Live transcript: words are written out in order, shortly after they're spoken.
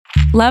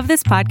Love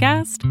this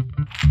podcast?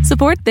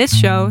 Support this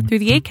show through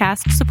the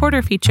Acast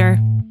supporter feature.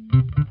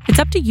 It's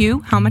up to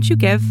you how much you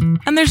give,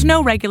 and there's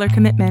no regular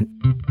commitment.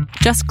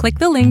 Just click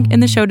the link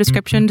in the show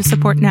description to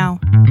support now.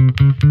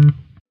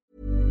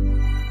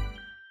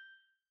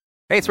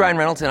 Hey, it's Ryan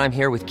Reynolds, and I'm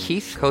here with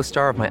Keith,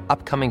 co-star of my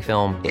upcoming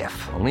film,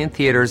 If, only in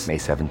theaters May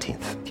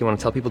 17th. Do you want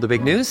to tell people the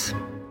big news?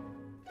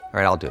 All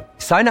right, I'll do it.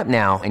 Sign up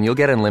now and you'll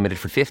get unlimited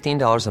for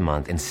 $15 a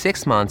month and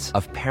 6 months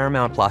of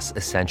Paramount Plus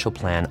Essential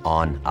Plan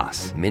on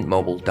us.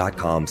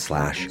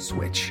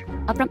 MintMobile.com/switch.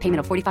 Upfront payment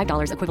of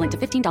 $45 equivalent to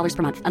 $15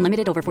 per month.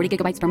 Unlimited over 40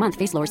 gigabytes per month.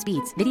 Face lower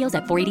speeds. Videos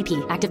at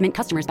 480p. Active Mint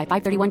customers by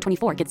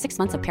 531.24 get 6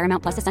 months of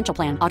Paramount Plus Essential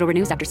Plan. Auto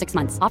renews after 6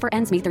 months. Offer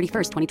ends May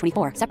 31st,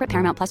 2024. Separate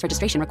Paramount Plus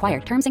registration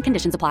required. Terms and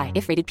conditions apply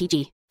if rated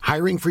PG.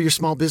 Hiring for your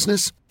small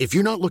business? If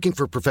you're not looking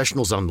for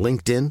professionals on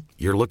LinkedIn,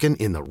 you're looking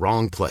in the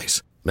wrong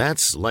place.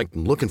 That's like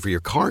looking for your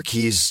car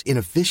keys in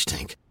a fish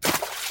tank.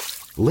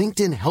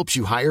 LinkedIn helps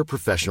you hire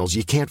professionals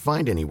you can't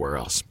find anywhere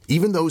else,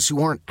 even those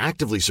who aren't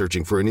actively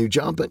searching for a new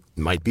job but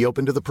might be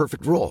open to the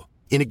perfect role.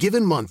 In a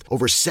given month,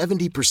 over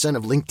 70%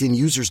 of LinkedIn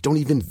users don't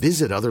even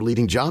visit other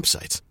leading job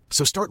sites.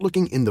 So start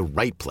looking in the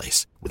right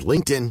place. With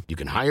LinkedIn, you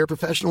can hire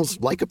professionals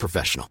like a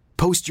professional.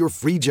 Post your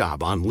free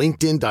job on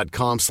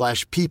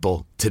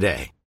linkedin.com/people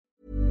today.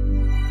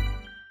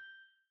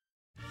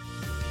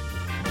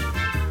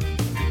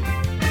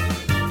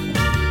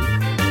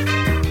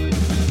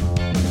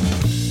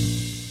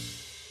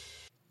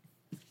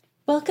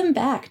 Welcome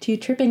back to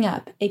Tripping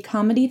Up, a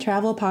comedy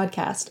travel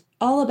podcast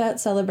all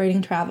about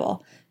celebrating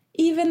travel,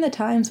 even the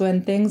times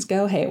when things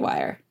go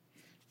haywire.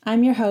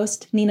 I'm your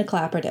host, Nina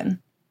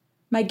Clapperton.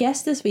 My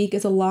guest this week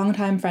is a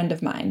longtime friend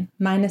of mine,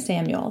 Mina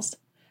Samuels.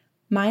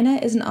 Mina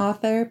is an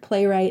author,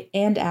 playwright,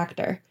 and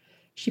actor.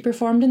 She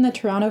performed in the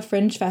Toronto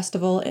Fringe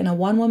Festival in a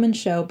one-woman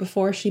show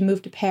before she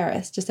moved to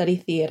Paris to study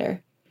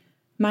theater.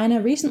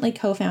 Mina recently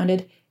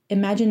co-founded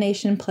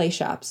Imagination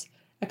Playshops,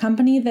 a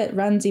company that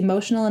runs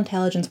emotional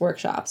intelligence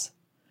workshops.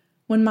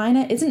 When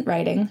Mina isn't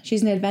writing,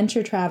 she's an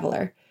adventure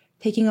traveler,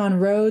 taking on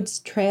roads,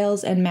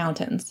 trails, and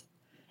mountains.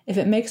 If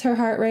it makes her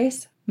heart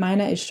race,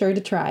 Mina is sure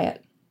to try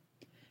it.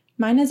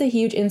 Mina is a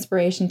huge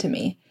inspiration to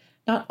me.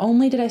 Not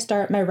only did I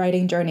start my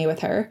writing journey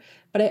with her,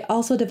 but I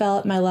also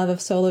developed my love of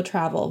solo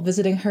travel,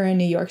 visiting her in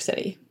New York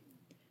City.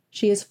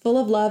 She is full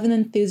of love and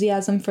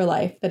enthusiasm for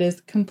life that is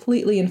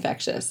completely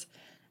infectious.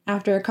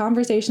 After a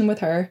conversation with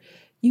her,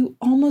 you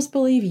almost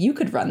believe you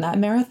could run that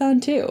marathon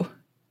too.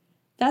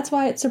 That's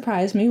why it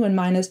surprised me when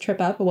Mina's trip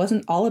up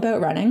wasn't all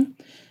about running,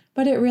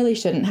 but it really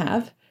shouldn't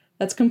have.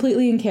 That's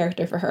completely in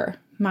character for her.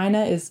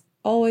 Mina is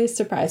always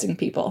surprising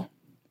people.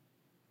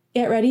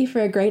 Get ready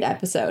for a great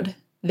episode.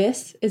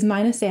 This is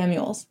Mina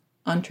Samuels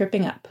on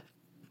Tripping Up.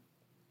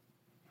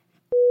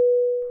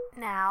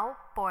 Now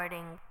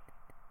boarding.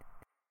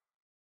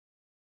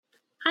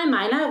 Hi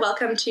Mina,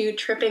 welcome to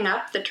Tripping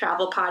Up, the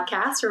travel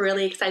podcast. We're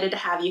really excited to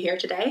have you here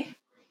today.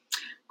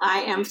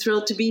 I am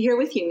thrilled to be here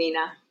with you,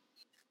 Nina.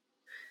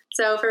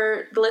 So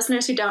for the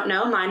listeners who don't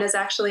know, Mina's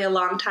actually a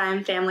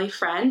longtime family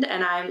friend,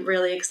 and I'm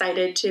really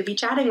excited to be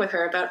chatting with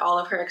her about all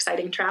of her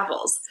exciting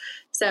travels.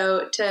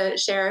 So to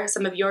share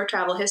some of your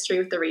travel history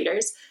with the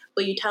readers,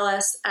 will you tell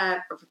us,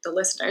 or the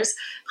listeners,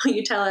 will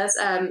you tell us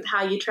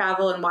how you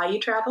travel and why you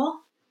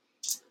travel?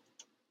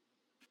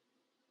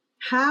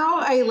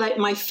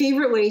 My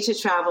favorite way to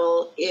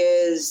travel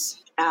is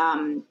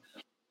kind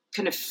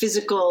of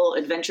physical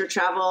adventure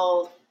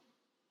travel.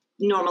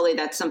 Normally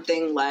that's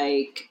something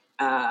like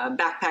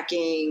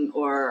backpacking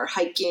or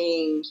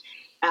hiking.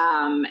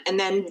 And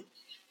then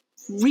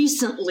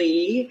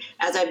recently,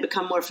 as I've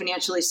become more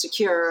financially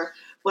secure,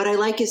 what I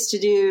like is to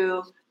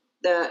do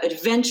the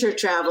adventure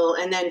travel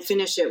and then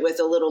finish it with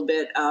a little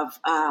bit of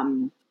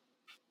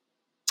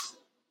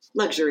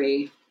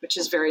luxury, which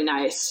is very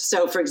nice.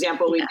 So for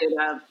example, we did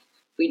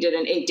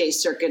an 8-day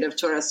circuit of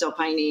Torres del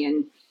Paine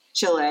in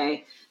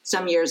Chile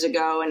some years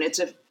ago. And it's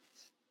a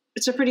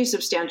pretty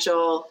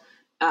substantial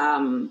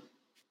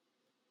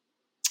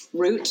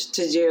route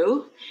to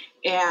do,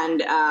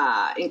 and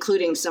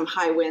including some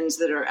high winds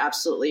that are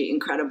absolutely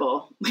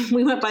incredible.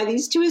 We went by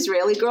these 2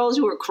 Israeli girls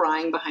who were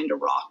crying behind a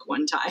rock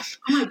one time.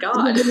 Oh my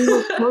God. They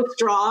were so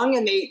strong,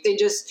 and they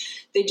just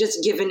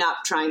given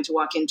up trying to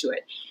walk into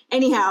it.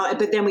 Anyhow,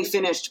 but then we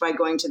finished by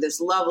going to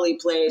this lovely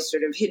place,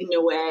 sort of hidden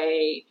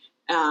away,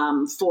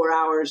 4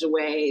 hours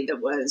away,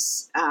 that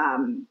was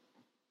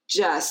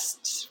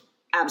just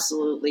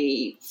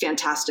absolutely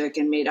fantastic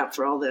and made up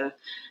for all the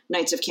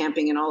nights of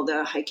camping and all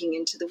the hiking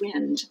into the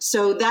wind.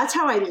 So that's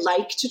how I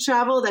like to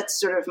travel. That's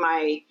sort of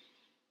I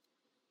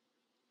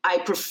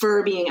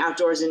prefer being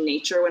outdoors in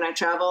nature when I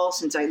travel,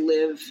 since I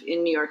live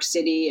in New York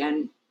City,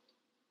 and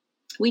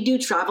we do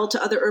travel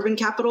to other urban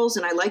capitals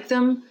and I like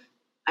them.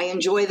 I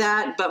enjoy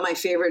that, but my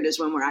favorite is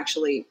when we're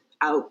actually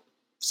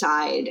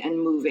outside and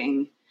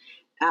moving.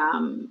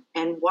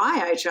 And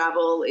why I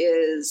travel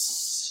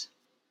is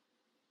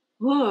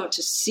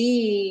to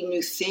see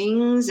new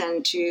things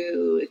and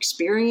to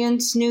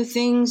experience new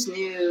things,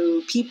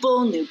 new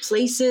people, new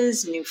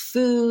places, new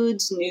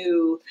foods,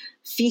 new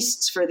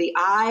feasts for the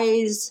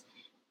eyes,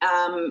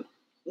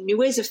 new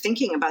ways of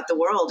thinking about the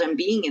world and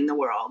being in the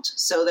world,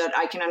 so that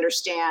I can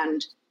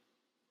understand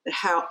that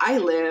how I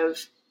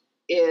live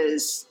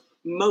is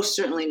most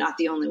certainly not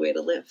the only way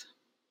to live.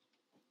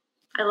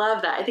 I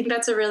love that. I think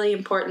that's a really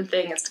important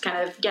thing, is to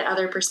kind of get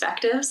other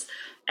perspectives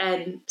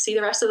and see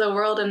the rest of the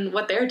world and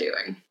what they're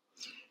doing.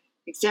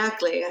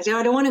 Exactly. I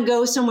don't want to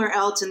go somewhere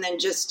else and then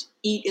just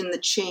eat in the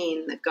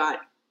chain that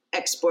got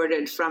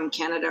exported from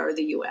Canada or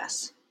the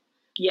US.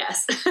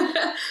 Yes,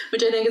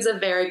 which I think is a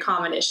very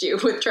common issue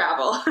with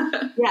travel.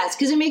 Yes,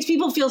 because it makes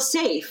people feel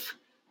safe.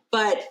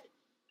 But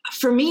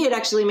for me, it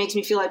actually makes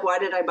me feel like, why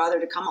did I bother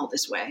to come all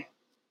this way?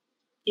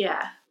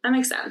 Yeah, that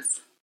makes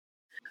sense.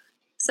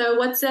 So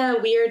what's a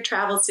weird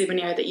travel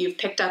souvenir that you've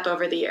picked up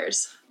over the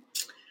years?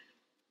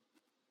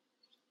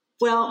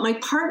 Well, my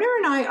partner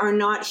and I are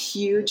not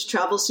huge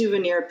travel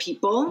souvenir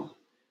people.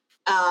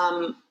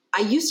 I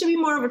used to be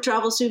more of a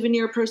travel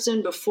souvenir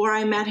person before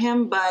I met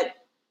him, but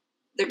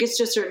there gets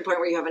to a certain point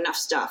where you have enough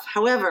stuff.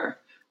 However,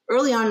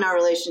 early on in our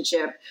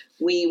relationship,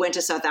 we went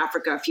to South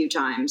Africa a few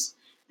times.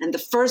 And the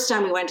first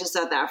time we went to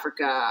South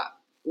Africa,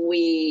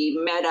 we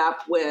met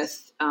up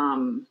with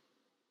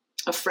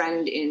a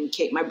friend in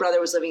Cape. My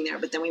brother was living there,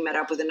 but then we met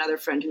up with another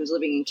friend who was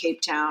living in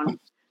Cape Town.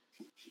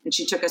 And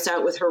she took us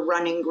out with her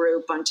running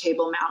group on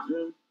Table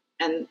Mountain.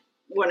 And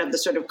one of the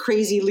sort of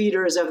crazy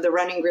leaders of the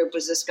running group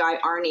was this guy,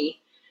 Arnie.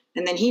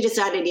 And then he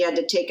decided he had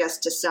to take us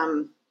to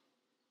some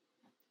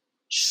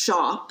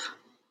shop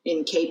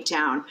in Cape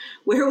Town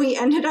where we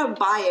ended up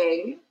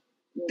buying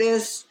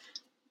this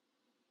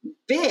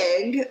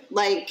big,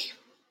 like,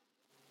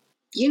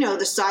 you know,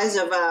 the size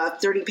of a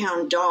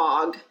 30-pound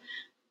dog,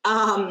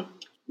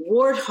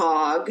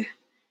 warthog,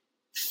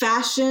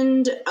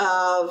 fashioned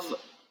of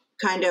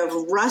kind of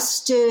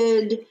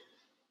rusted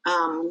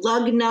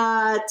lug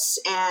nuts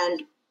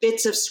and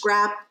bits of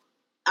scrap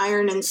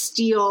iron and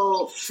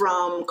steel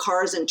from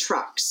cars and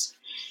trucks.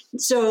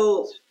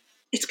 So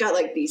it's got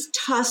like these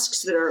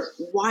tusks that are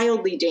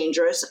wildly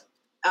dangerous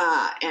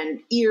and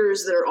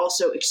ears that are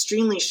also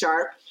extremely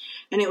sharp.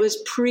 And it was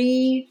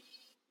pre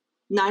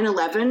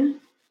 9/11.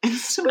 And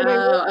so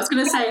I was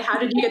going to say, how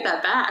did you get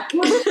that back?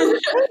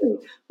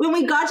 When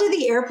we got to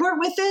the airport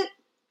with it,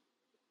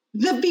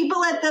 the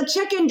people at the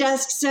check-in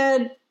desk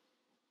said,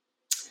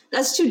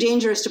 "That's too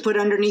dangerous to put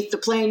underneath the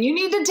plane. You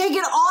need to take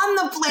it on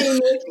the plane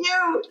with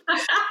you."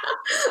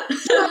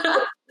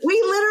 So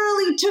we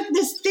literally took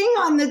this thing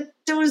on that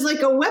was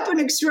like a weapon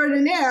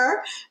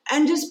extraordinaire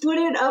and just put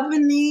it up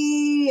in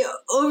the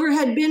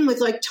overhead bin with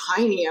like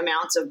tiny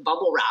amounts of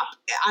bubble wrap.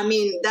 I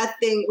mean, that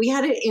thing, we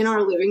had it in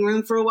our living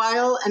room for a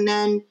while, and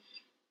then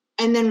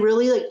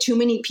really like too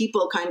many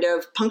people kind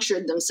of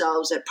punctured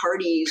themselves at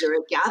parties or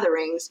at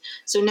gatherings.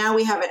 So now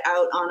we have it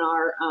out on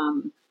our,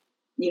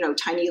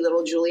 tiny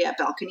little Juliet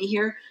balcony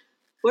here,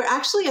 where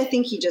actually I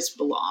think he just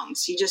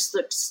belongs. He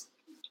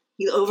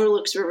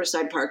overlooks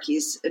Riverside Park.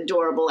 He's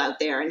adorable out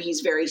there, and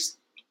he's very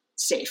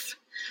safe.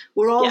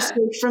 We're all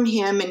safe from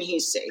him, and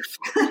he's safe.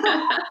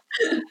 I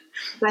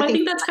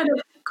think that's kind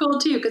of cool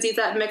too, because he's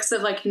that mix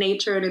of like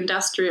nature and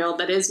industrial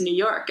that is New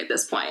York at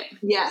this point.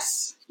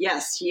 Yes,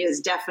 he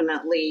is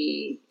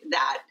definitely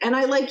that. And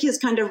I like his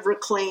kind of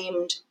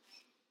reclaimed,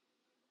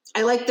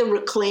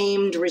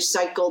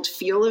 recycled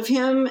feel of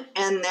him.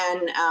 And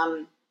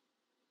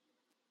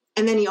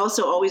then he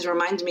also always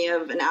reminds me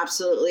of an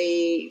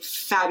absolutely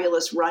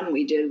fabulous run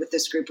we did with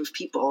this group of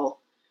people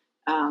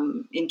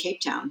in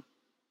Cape Town.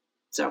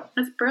 So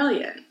that's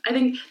brilliant. I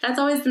think that's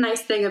always the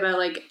nice thing about,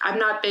 like, I'm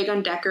not big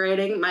on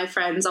decorating. My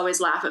friends always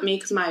laugh at me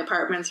because my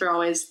apartments are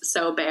always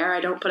so bare.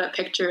 I don't put up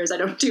pictures. I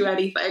don't do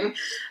anything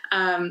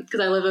because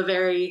I live a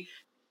very,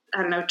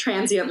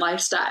 transient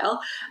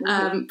lifestyle.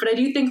 Mm-hmm. But I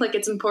do think like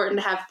it's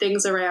important to have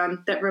things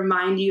around that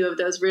remind you of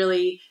those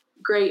really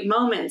great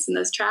moments and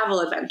those travel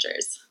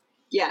adventures.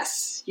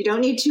 Yes. You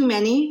don't need too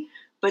many,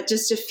 but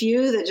just a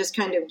few that just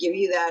kind of give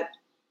you that,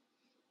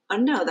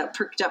 that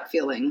perked up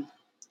feeling.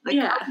 Like,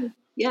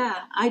 yeah,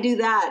 I do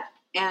that.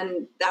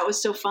 And that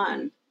was so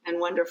fun and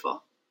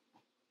wonderful.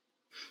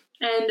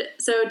 And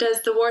so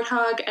does the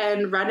warthog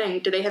and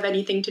running, do they have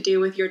anything to do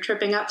with your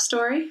tripping up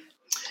story?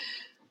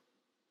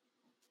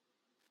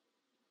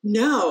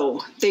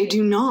 No, they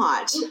do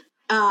not. They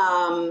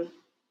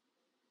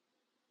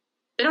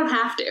don't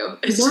have to.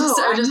 I'm just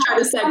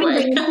trying to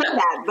segue.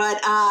 That,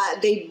 but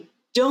they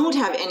don't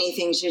have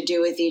anything to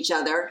do with each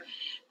other.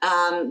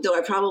 Though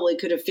I probably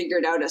could have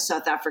figured out a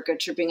South Africa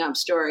tripping up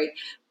story.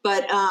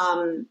 But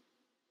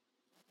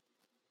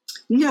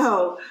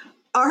no,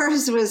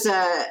 ours was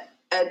a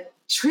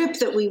trip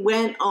that we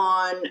went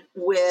on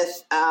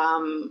with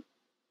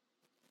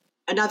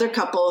another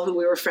couple who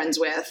we were friends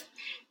with.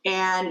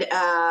 And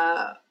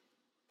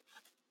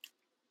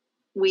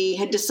we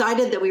had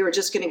decided that we were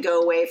just going to go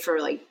away for,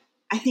 like,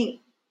 I think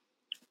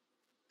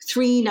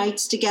 3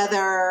 nights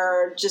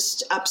together,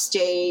 just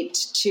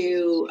upstate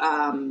to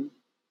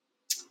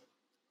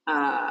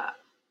I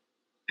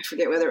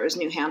forget whether it was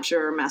New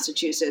Hampshire or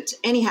Massachusetts.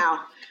 Anyhow,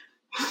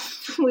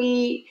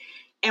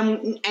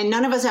 and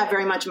none of us have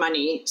very much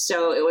money.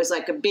 So it was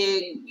like a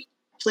big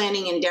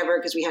planning endeavor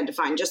because we had to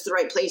find just the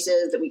right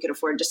places that we could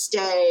afford to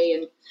stay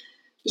and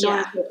so on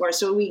and so forth.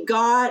 So we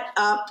got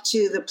up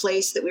to the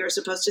place that we were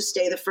supposed to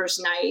stay the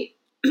first night.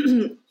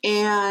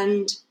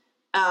 And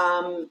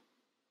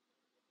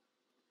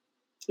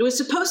it was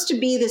supposed to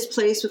be this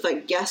place with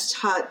like guest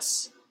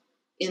huts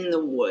in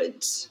the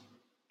woods.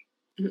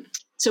 Mm-hmm.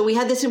 So we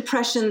had this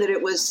impression that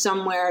it was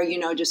somewhere,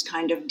 just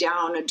kind of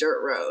down a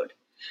dirt road.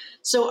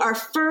 So our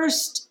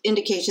first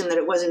indication that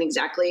it wasn't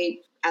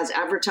exactly as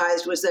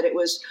advertised was that it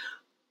was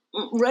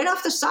right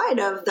off the side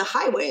of the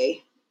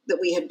highway that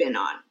we had been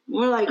on.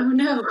 We're like, oh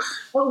no.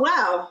 Oh,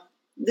 wow.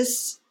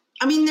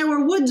 There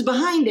were woods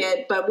behind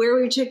it, but where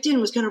we checked in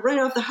was kind of right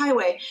off the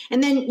highway.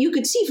 And then you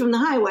could see from the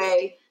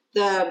highway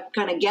the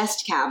kind of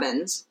guest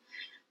cabins.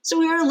 So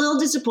we were a little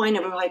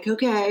disappointed. We're like,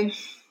 okay,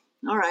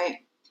 all right.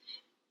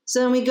 So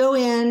then we go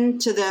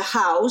into the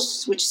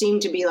house, which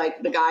seemed to be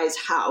like the guy's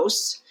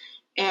house.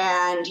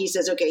 And he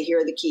says, okay, here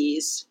are the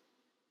keys.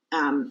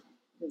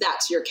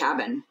 That's your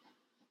cabin.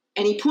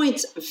 And he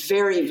points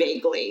very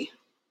vaguely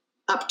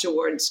up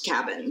towards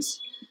cabins.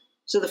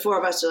 So the four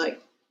of us are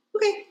like,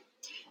 okay.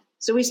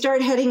 So we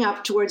start heading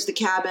up towards the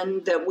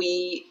cabin that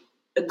we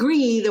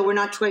agree, though we're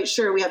not quite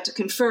sure, we have to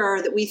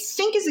confer, that we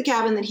think is the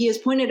cabin that he has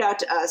pointed out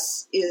to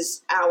us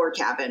is our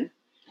cabin.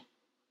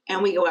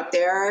 And we go up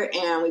there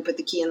and we put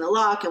the key in the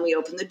lock and we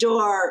open the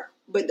door,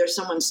 but there's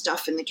someone's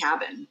stuff in the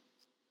cabin.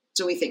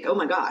 So we think, oh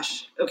my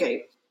gosh,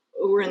 okay,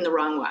 we're in the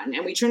wrong one.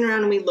 And we turn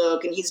around and we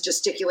look and he's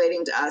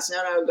gesticulating to us.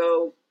 No,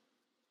 go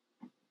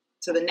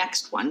to the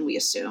next one, we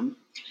assume.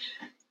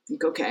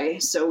 Think, okay,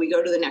 so we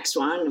go to the next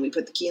one and we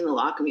put the key in the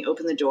lock and we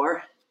open the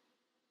door.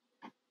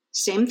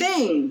 Same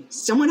thing.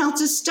 Someone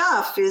else's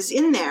stuff is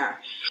in there.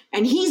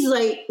 And he's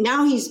like,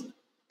 now he's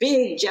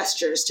big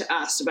gestures to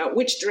us about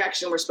which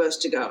direction we're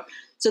supposed to go.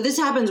 So this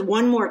happens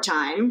one more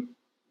time.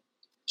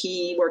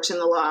 Key works in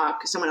the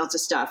lock, someone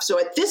else's stuff. So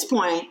at this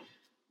point,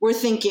 we're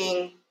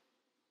thinking,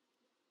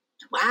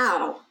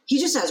 wow, he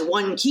just has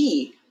one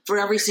key for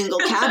every single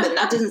cabin.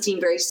 That doesn't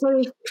seem very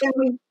safe.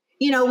 And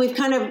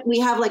we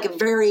have like a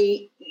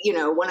very,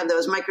 one of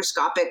those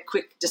microscopic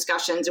quick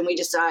discussions and we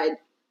decide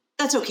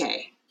that's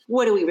okay.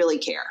 What do we really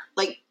care?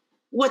 Like,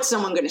 what's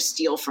someone going to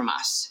steal from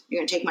us? You're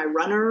going to take my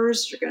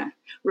runners?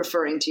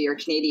 Referring to your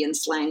Canadian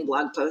slang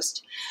blog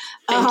post.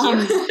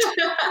 Thank you.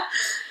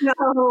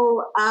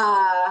 No,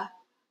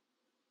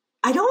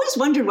 I'd always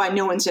wondered why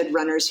no one said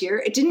runners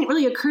here. It didn't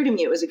really occur to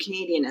me it was a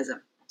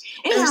Canadianism.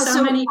 Anyhow, there's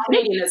so many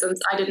Canadianisms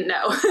I didn't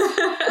know.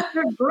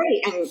 They're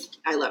great. And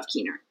I love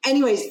Keener.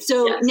 Anyways,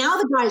 so Now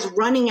the guy's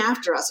running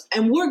after us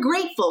and we're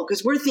grateful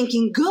because we're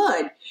thinking,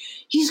 good,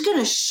 he's going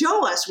to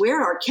show us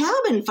where our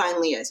cabin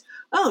finally is.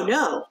 Oh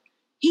no,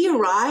 he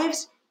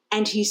arrives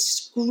and he's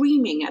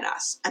screaming at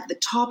us at the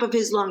top of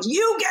his lungs.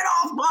 You get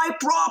off my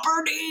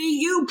property,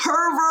 you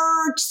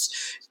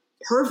perverts.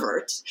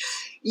 Perverts.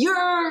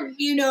 You're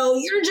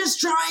just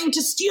trying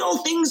to steal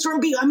things from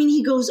people.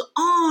 He goes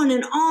on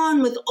and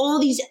on with all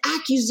these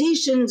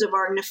accusations of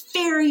our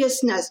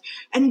nefariousness.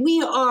 And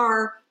we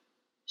are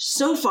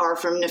so far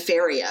from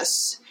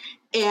nefarious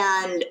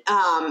and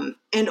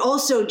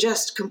also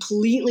just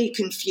completely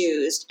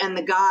confused. And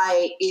the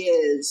guy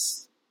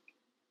is,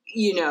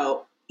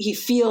 he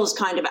feels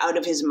kind of out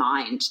of his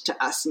mind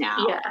to us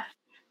now. Yeah.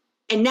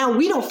 And now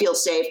we don't feel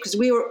safe because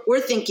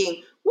we're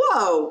thinking,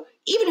 whoa,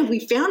 even if we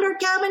found our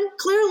cabin,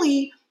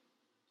 clearly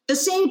the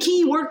same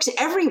key works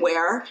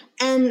everywhere.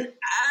 And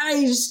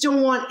I just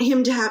don't want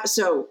him to have,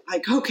 so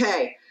like,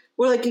 okay,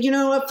 we're like, you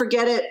know what,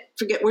 forget it.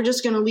 We're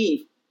just going to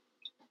leave.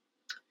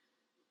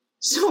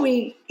 So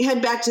we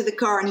head back to the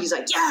car and he's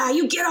like, yeah,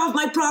 you get off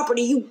my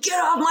property. You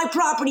get off my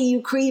property,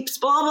 you creeps,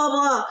 blah, blah,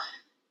 blah.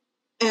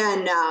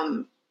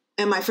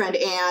 And my friend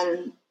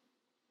Anne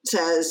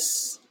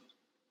says,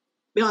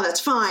 that's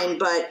fine,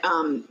 but,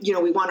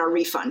 we want our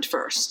refund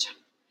first.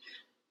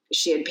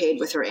 She had paid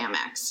with her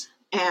Amex.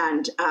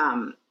 And,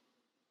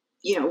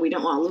 we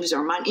don't want to lose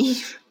our money.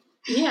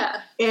 Yeah.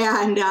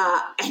 And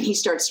he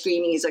starts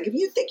screaming. He's like, if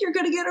you think you're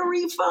going to get a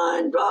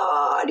refund,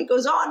 blah. And he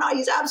goes, oh, no,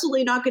 he's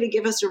absolutely not going to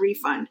give us a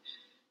refund.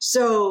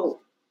 So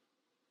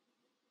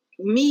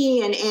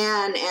me and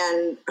Anne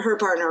and her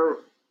partner,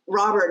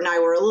 Robert, and I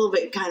were a little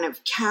bit kind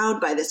of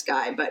cowed by this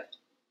guy. But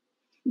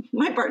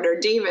my partner,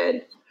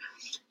 David,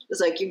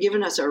 was like, you're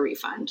giving us our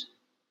refund.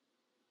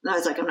 And I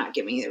was like, I'm not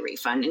giving you the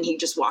refund. And he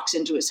just walks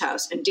into his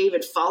house. And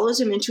David follows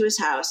him into his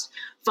house,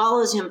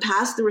 follows him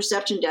past the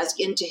reception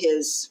desk into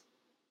his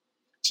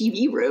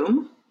TV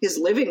room, his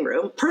living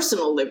room,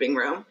 personal living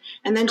room,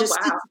 and then just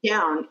sits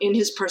down in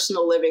his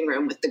personal living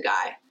room with the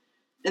guy.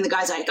 And the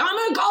guy's like, I'm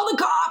going to call the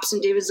cops.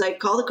 And David's like,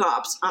 call the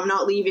cops. I'm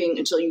not leaving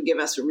until you give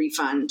us a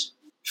refund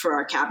for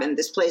our cabin.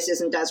 This place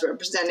isn't as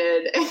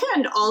represented.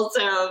 And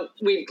also,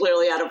 we've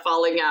clearly had a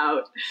falling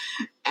out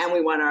and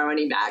we want our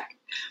money back.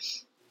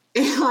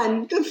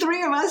 And the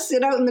three of us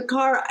sit out in the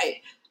car.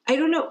 I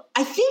don't know.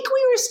 I think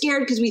we were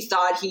scared because we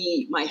thought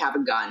he might have a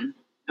gun.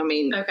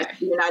 It's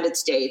the United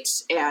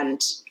States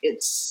and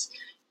it's,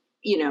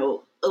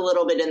 a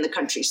little bit in the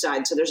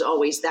countryside. So there's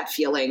always that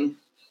feeling.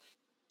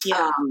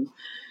 Yeah.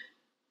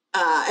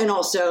 And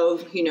also,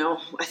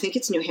 I think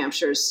it's New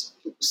Hampshire's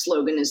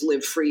slogan is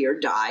 "Live free or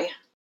die."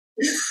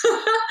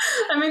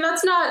 I mean,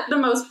 that's not the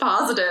most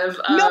positive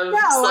of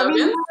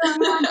slogans. I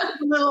mean,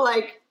 a little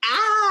like,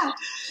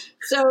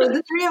 So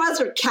the three of us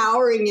were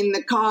cowering in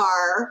the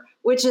car,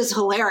 which is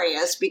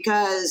hilarious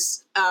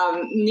because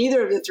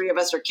neither of the three of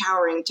us are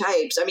cowering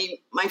types. I mean,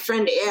 my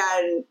friend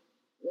Anne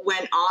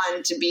went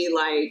on to be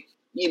like,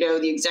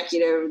 the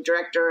executive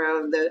director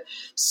of the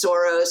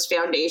Soros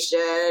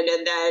Foundation.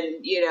 And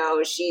then,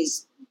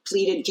 she's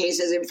pleaded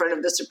cases in front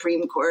of the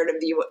Supreme Court of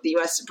the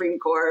U.S. Supreme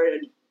Court.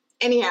 And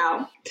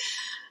anyhow,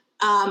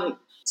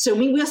 so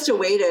we must have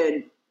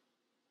waited.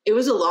 It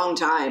was a long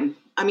time.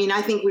 I mean,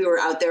 I think we were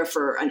out there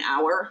for an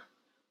hour.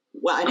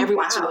 Well, and every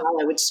once in a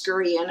while I would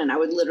scurry in and I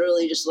would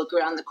literally just look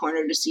around the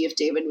corner to see if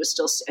David was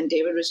still, and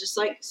David was just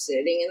like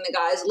sitting in the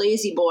guy's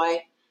lazy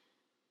boy.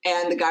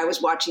 And the guy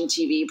was watching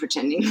TV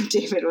pretending that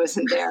David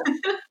wasn't there.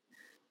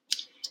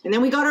 And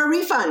then we got our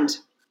refund.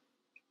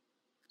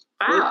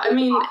 Wow. I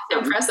mean,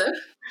 impressive.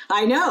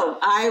 I know.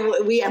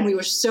 We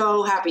were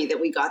so happy that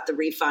we got the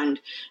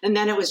refund. And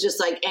then it was just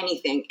like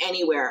anything,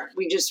 anywhere.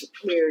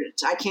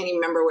 I can't even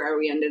remember where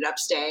we ended up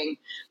staying,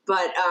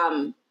 but,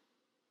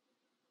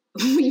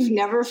 we've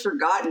never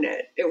forgotten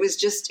it. It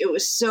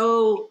was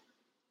so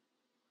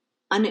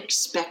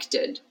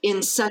unexpected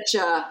in such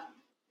a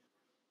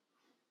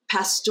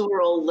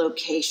pastoral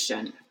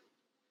location.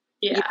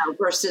 Yeah.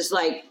 Versus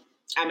like,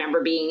 I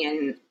remember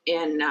being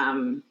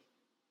in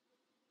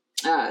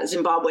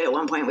Zimbabwe at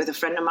one point with a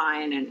friend of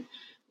mine, and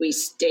we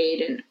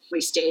stayed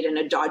in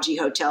a dodgy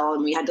hotel,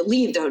 and we had to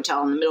leave the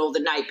hotel in the middle of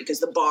the night because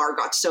the bar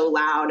got so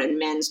loud and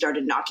men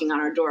started knocking on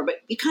our door. But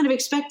we kind of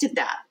expected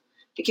that.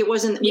 Like it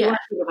wasn't, we weren't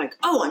sort of like,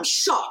 oh, I'm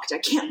shocked. I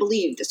can't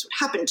believe this would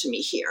happen to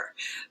me here.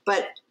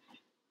 But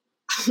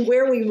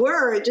where we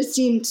were, it just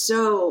seemed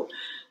so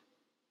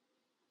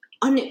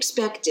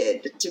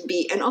unexpected to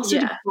be, and also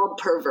to be called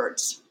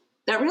perverts.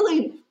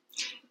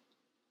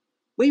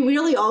 We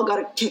really all got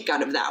a kick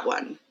out of that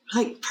one.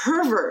 Like,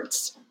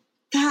 perverts.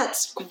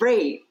 That's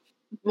great.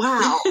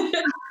 Wow.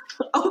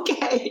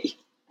 Okay.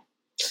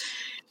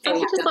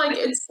 Just like,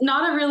 it's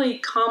not a really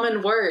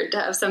common word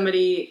to have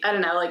somebody, I don't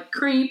know, like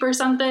creep or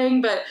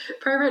something, but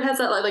pervert has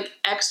that like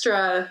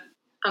extra,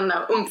 I don't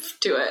know, oomph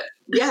to it.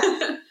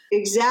 Yeah,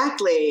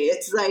 exactly.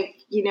 It's like,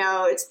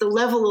 it's the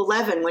level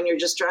 11 when you're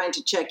just trying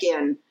to check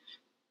in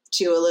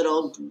to a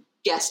little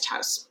guest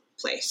house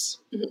place.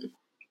 Mm-hmm.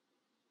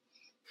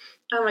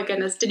 Oh my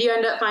goodness. Did you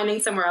end up finding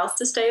somewhere else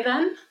to stay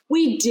then?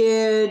 We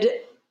did.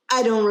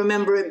 I don't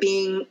remember it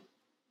being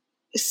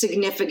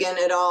significant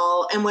at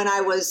all. And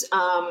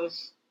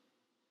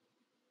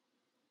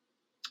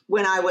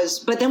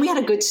but then we had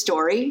a good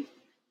story,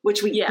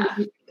 which we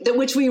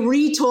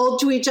retold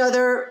to each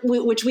other,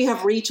 which we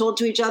have retold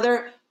to each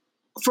other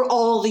for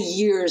all the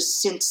years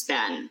since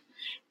then.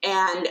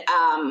 And,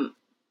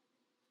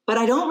 but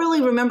I don't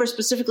really remember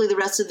specifically the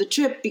rest of the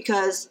trip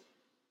because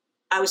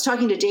I was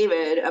talking to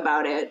David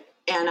about it.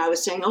 And I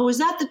was saying, oh, is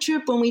that the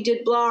trip when we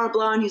did blah,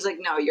 blah? And he's like,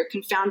 no, you're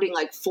confounding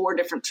like 4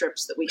 different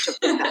trips that we took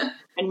with them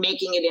and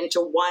making it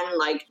into one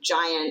like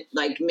giant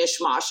like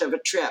mishmash of a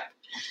trip.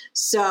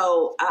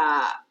 So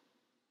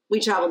we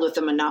traveled with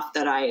them enough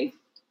that I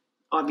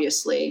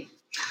obviously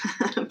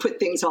put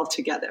things all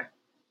together.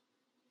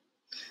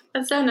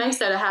 That's so nice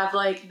though to have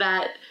like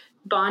that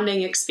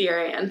bonding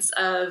experience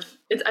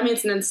it's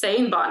an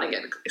insane bonding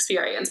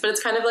experience, but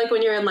it's kind of like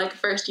when you're in like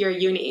first year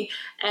uni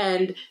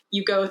and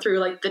you go through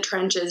like the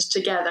trenches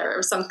together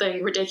or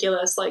something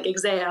ridiculous like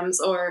exams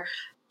or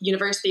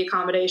university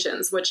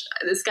accommodations, which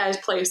this guy's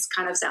place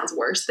kind of sounds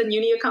worse than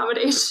uni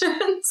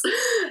accommodations.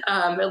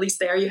 At least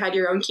there you had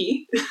your own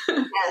key.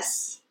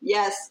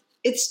 Yes,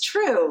 it's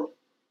true.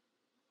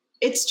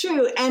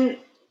 And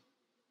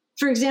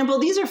for example,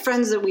 these are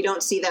friends that we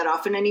don't see that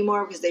often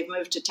anymore because they've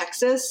moved to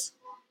Texas.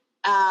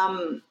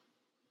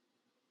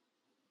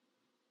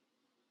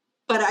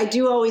 But I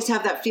do always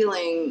have that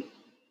feeling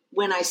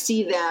when I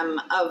see them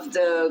of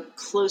the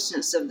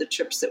closeness of the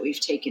trips that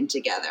we've taken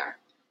together.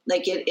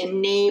 Like it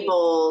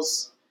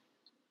enables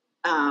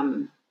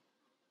the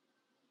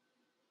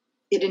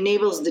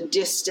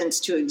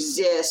distance to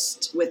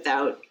exist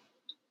without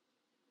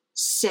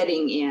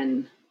setting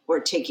in or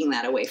taking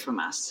that away from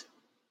us.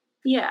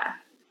 Yeah.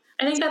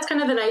 I think that's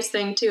kind of the nice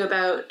thing too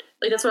about,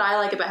 like, that's what I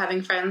like about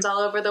having friends all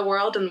over the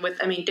world. And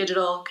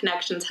digital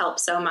connections help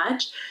so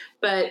much.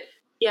 But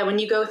yeah, when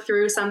you go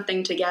through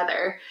something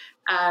together,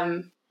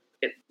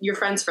 you're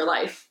friends for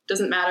life.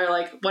 Doesn't matter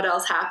like what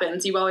else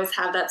happens. You always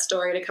have that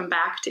story to come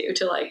back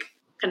to like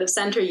kind of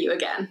center you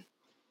again.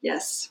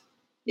 Yes.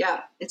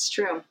 Yeah, it's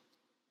true.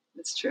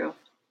 It's true.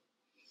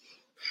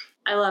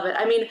 I love it.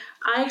 I mean,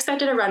 I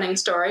expected a running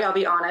story, I'll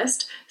be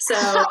honest. So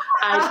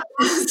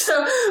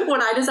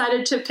when I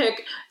decided to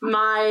pick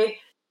my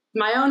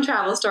own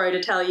travel story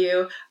to tell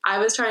you, I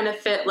was trying to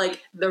fit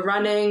like the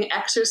running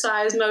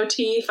exercise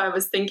motif. I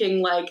was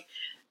thinking like,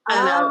 I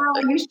don't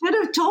know. You should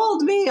have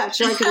told me. I'm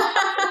sure I could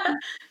have.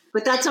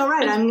 But that's all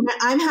right.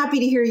 I'm happy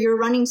to hear your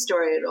running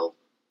story. It'll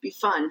be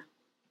fun.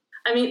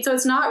 I mean, so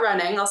it's not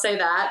running, I'll say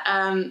that.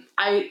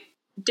 I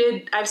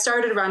I've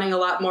started running a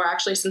lot more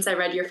actually since I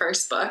read your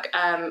first book.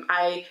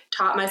 I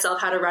taught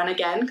myself how to run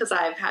again because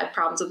I've had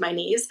problems with my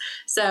knees.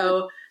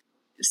 So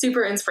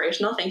super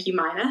inspirational. Thank you,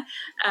 Mina.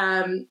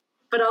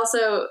 But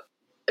also,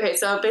 okay,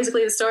 so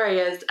basically the story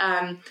is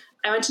I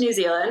went to New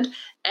Zealand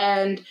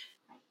and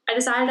I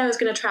decided I was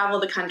going to travel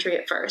the country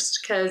at first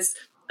because,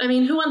 I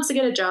mean, who wants to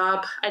get a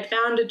job? I'd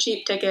found a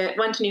cheap ticket,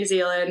 went to New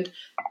Zealand,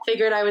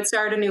 figured I would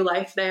start a new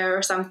life there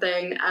or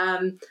something,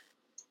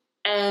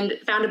 and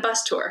found a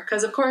bus tour.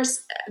 Because, of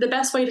course, the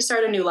best way to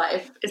start a new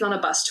life is on a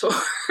bus tour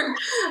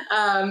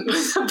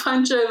with a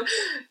bunch of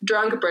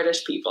drunk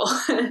British people.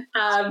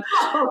 Yeah,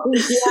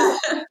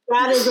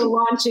 that is a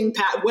launching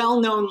pad,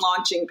 well-known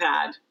launching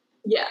pad.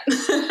 Yeah.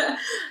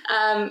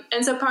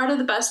 And so part of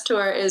the bus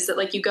tour is that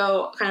like you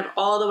go kind of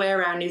all the way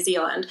around New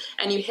Zealand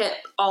and you hit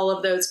all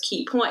of those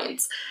key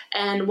points.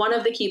 And one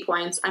of the key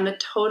points, I'm a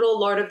total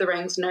Lord of the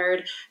Rings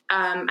nerd.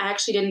 I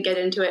actually didn't get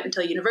into it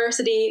until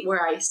university,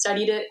 where I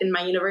studied it in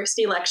my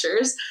university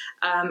lectures.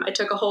 I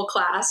took a whole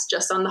class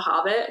just on The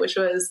Hobbit, which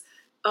was,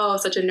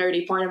 such a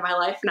nerdy point in my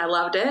life, and I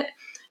loved it.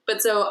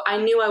 But so I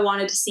knew I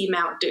wanted to see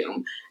Mount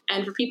Doom.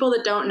 And for people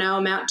that don't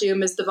know, Mount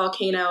Doom is the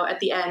volcano at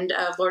the end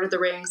of Lord of the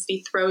Rings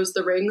he throws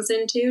the rings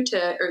into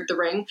the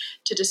ring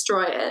to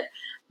destroy it.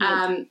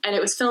 And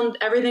it was filmed,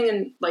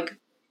 everything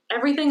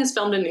is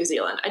filmed in New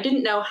Zealand. I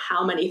didn't know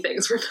how many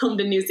things were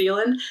filmed in New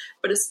Zealand,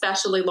 but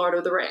especially Lord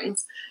of the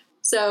Rings.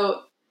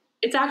 So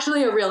it's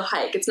actually a real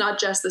hike. It's not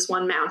just this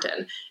one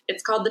mountain.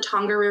 It's called the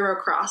Tongariro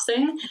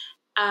Crossing.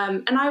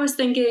 And I was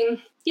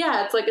thinking,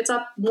 yeah, it's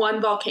up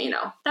one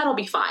volcano. That'll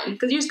be fine.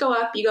 Because you just go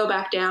up, you go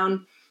back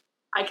down.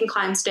 I can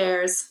climb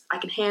stairs. I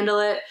can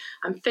handle it.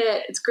 I'm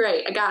fit. It's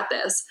great. I got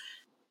this.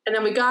 And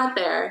then we got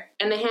there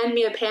and they handed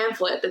me a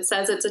pamphlet that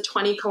says it's a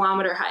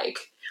 20-kilometer hike.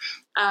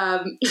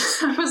 I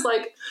was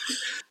like,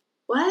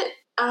 what?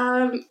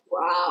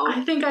 Wow.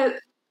 I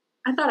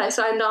thought I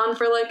signed on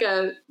for like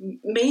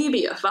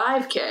maybe a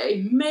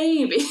 5K,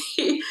 maybe.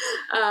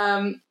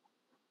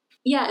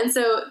 Yeah. And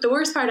so the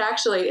worst part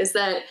actually is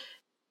that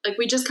like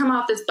we just come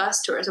off this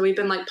bus tour. So we've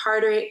been like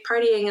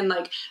partying in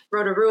like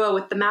Rotorua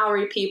with the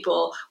Maori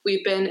people.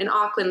 We've been in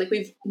Auckland.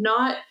 Like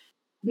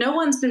no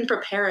one's been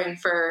preparing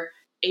for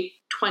a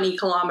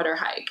 20-kilometer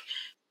hike.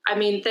 I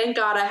mean, thank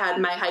God I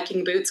had my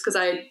hiking boots because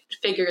I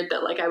figured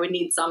that like I would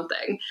need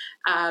something.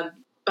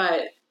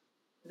 But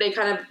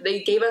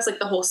they gave us like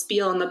the whole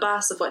spiel on the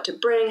bus of what to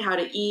bring, how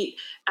to eat,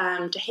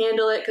 to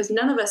handle it. Cause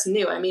none of us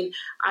knew. I mean,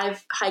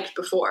 I've hiked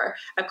before.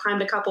 I've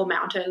climbed a couple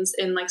mountains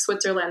in like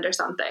Switzerland or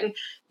something,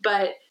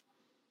 but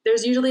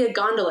there's usually a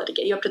gondola to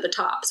get you up to the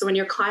top. So when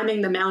you're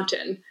climbing the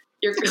mountain,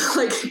 you're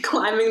like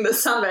climbing the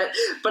summit,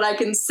 but I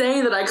can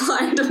say that I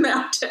climbed a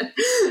mountain.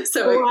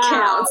 So it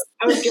counts.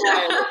 Okay.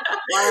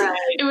 All right.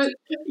 It was,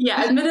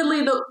 yeah,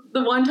 admittedly,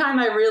 the one time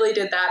I really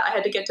did that, I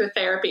had to get to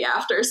therapy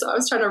after. So I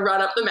was trying to run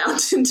up the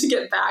mountain to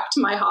get back to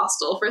my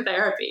hostel for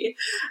therapy.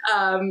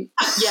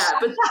 Yeah,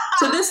 but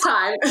so this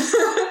time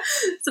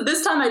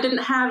I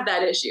didn't have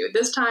that issue.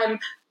 This time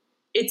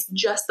it's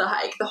just the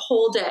hike, the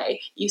whole day.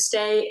 You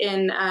stay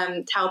in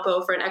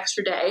Taupo for an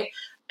extra day.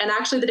 And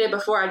actually the day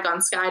before I'd gone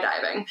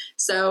skydiving.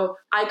 So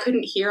I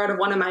couldn't hear out of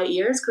one of my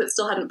ears because it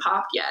still hadn't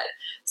popped yet.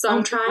 So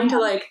I'm trying to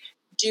like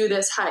do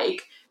this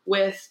hike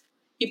with,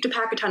 you have to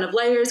pack a ton of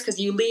layers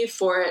because you leave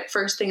for it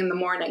first thing in the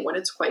morning when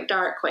it's quite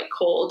dark, quite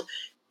cold.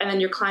 And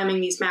then you're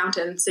climbing these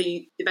mountains. So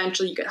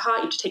eventually you get hot,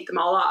 you have to take them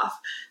all off.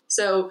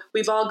 So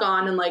we've all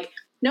gone and like,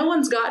 no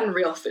one's gotten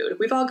real food.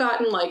 We've all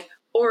gotten like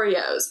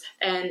Oreos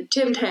and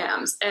Tim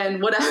Tams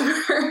and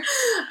whatever.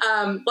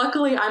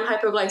 Luckily I'm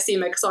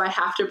hypoglycemic, so I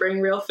have to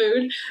bring real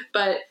food,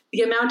 but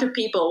the amount of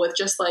people with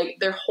just like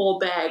their whole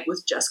bag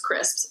with just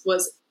crisps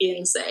was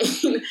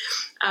insane.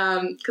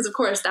 Because of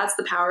course that's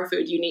the power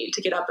food you need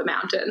to get up a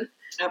mountain.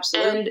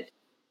 Absolutely. And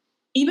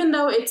even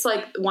though it's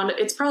like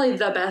it's probably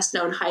the best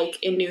known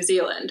hike in New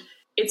Zealand,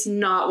 it's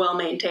not well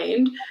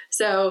maintained.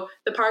 So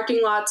the parking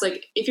lots,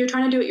 like if you're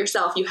trying to do it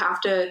yourself, you have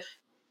to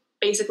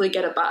basically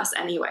get a bus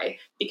anyway,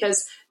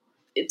 because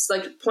it's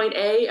like point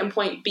A and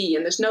point B,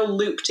 and there's no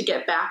loop to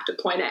get back to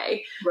point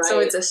A. Right. So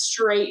it's a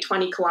straight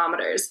 20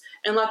 kilometers.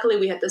 And luckily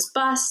we had this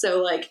bus,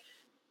 so like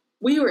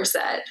we were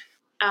set.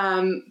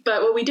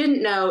 But what we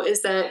didn't know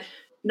is that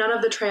none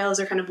of the trails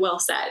are kind of well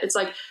set. It's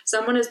like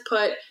someone has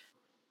put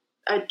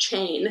a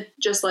chain,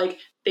 just like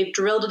they've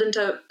drilled it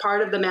into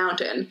part of the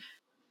mountain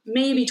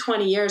maybe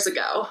 20 years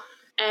ago.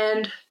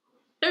 And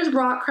there's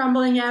rock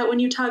crumbling out when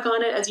you tug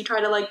on it as you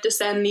try to like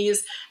descend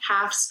these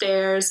half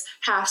stairs,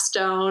 half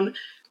stone,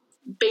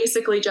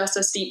 basically just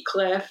a steep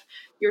cliff.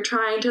 You're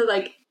trying to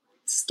like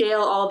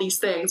scale all these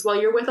things while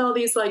you're with all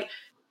these like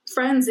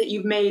friends that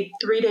you've made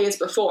 3 days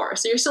before.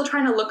 So you're still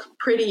trying to look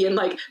pretty and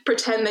like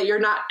pretend that you're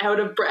not out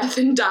of breath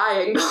and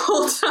dying the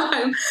whole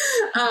time.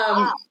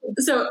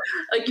 So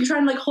like you're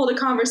trying to like hold a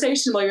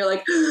conversation while you're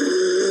like,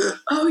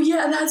 oh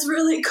yeah, that's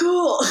really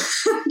cool.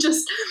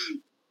 Just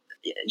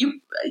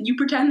you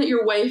pretend that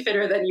you're way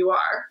fitter than you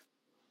are.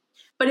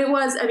 But it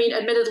was, I mean,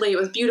 admittedly, it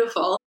was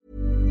beautiful.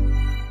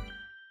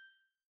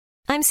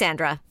 I'm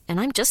Sandra, and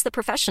I'm just the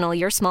professional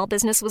your small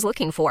business was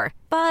looking for.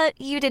 But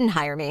you didn't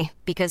hire me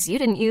because you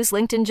didn't use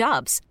LinkedIn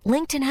Jobs.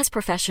 LinkedIn has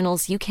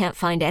professionals you can't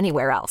find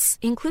anywhere else,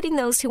 including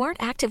those who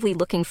aren't actively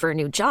looking for a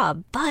new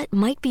job, but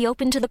might be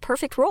open to the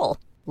perfect role,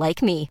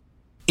 like me.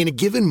 In a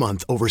given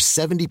month, over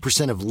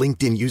 70% of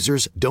LinkedIn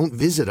users don't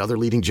visit other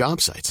leading job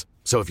sites.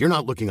 So if you're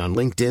not looking on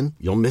LinkedIn,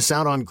 you'll miss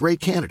out on great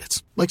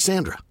candidates like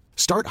Sandra.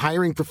 Start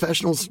hiring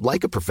professionals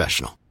like a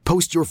professional.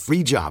 Post your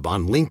free job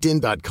on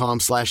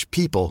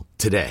linkedin.com/people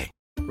today.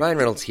 Ryan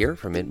Reynolds here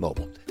from Mint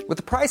Mobile. With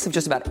the price of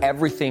just about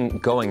everything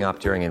going up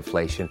during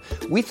inflation,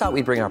 we thought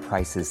we'd bring our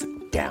prices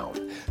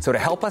down. So to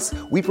help us,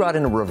 we brought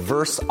in a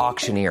reverse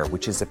auctioneer,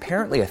 which is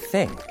apparently a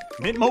thing.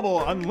 Mint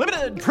Mobile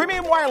Unlimited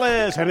Premium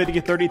Wireless. How to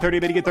get 30,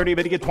 30, bit to get 30,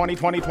 bit to get 20,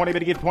 20, 20, bit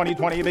to get 20,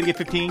 20, bit to get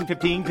 15,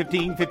 15,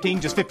 15,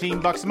 15, just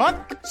 $15 a month?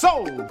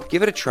 Sold!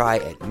 Give it a try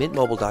at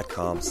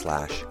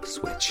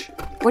mintmobile.com/switch.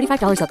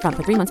 $45 up front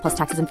for 3 months plus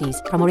taxes and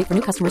fees. Promo rate for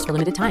new customers for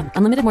limited time.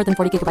 Unlimited more than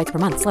 40 gigabytes per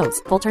month.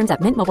 Slows full terms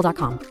at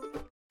mintmobile.com.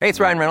 Hey, it's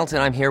Ryan Reynolds,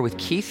 and I'm here with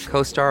Keith,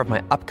 co-star of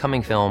my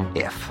upcoming film,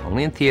 If,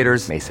 only in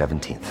theaters May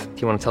 17th.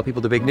 Do you want to tell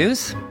people the big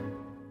news?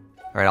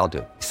 All right, I'll do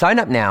it. Sign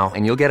up now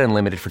and you'll get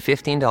unlimited for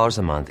 $15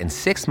 a month and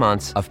 6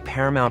 months of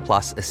Paramount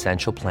Plus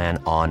Essential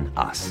Plan on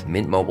us.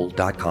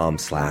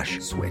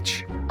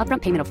 mintmobile.com/switch.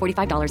 Upfront payment of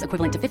 $45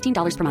 equivalent to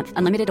 $15 per month.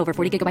 Unlimited over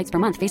 40 gigabytes per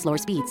month. Face lower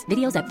speeds.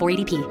 Videos at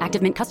 480p.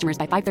 Active Mint customers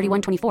by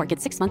 531.24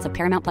 get 6 months of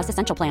Paramount Plus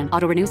Essential Plan.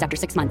 Auto renews after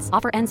 6 months.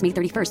 Offer ends May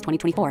 31st,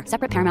 2024.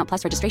 Separate Paramount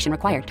Plus registration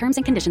required. Terms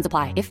and conditions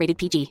apply if rated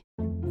PG.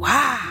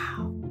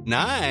 Wow.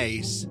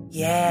 Nice.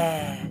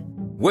 Yeah.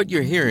 What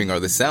you're hearing are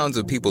the sounds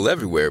of people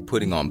everywhere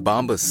putting on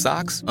Bombas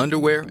socks,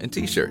 underwear, and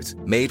T-shirts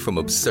made from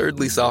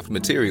absurdly soft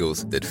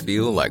materials that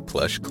feel like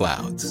plush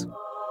clouds.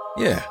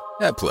 Yeah,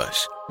 that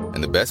plush.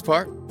 And the best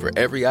part? For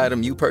every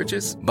item you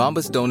purchase,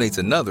 Bombas donates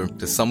another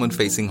to someone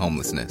facing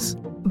homelessness.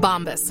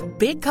 Bombas.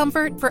 Big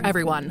comfort for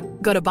everyone.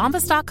 Go to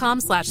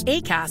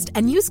bombas.com/ACAST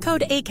and use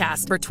code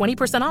ACAST for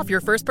 20% off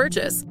your first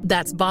purchase.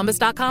 That's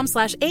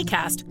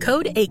bombas.com/ACAST.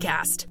 Code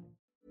ACAST.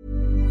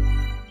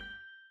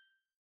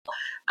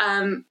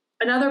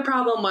 Another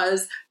problem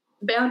was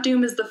Mount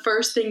Doom is the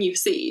first thing you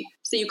see.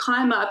 So you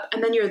climb up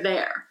and then you're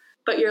there,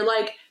 but you're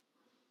like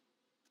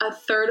a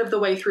third of the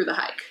way through the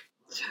hike.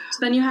 So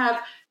then you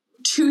have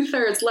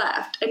 2/3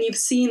 left and you've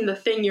seen the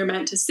thing you're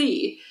meant to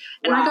see.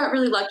 And wow. I got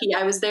really lucky.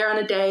 I was there on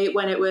a day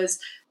when it was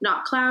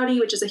not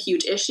cloudy, which is a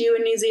huge issue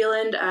in New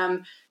Zealand.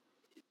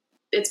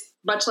 It's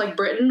much like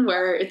Britain,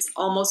 where it's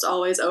almost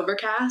always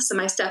overcast. So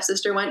my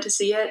stepsister went to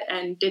see it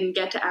and didn't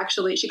get to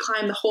she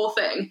climbed the whole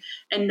thing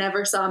and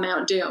never saw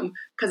Mount Doom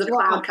because of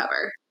cloud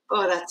cover.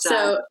 Oh, that's sad.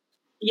 So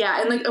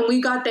yeah. And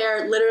we got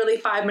there literally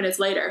 5 minutes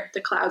later,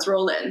 the clouds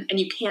roll in and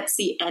you can't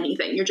see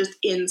anything. You're just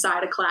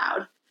inside a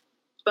cloud.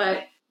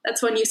 But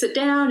that's when you sit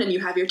down and you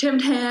have your Tim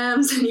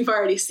Tams and you've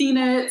already seen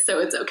it. So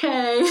it's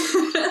okay.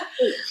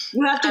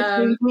 You have to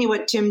tell me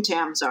what Tim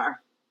Tams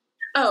are.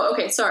 Oh,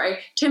 okay.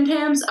 Sorry. Tim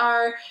Tams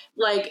are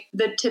like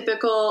the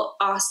typical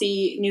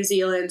Aussie New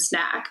Zealand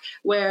snack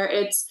where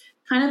it's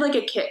kind of like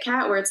a Kit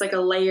Kat where it's like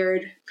a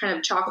layered kind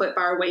of chocolate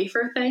bar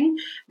wafer thing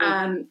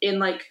in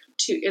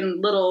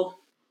little,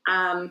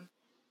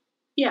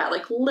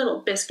 like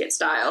little biscuit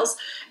styles.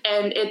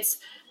 And it's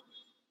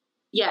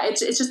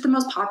just the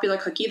most popular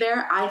cookie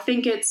there. I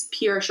think it's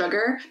pure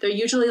sugar. They're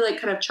usually like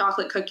kind of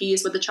chocolate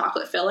cookies with the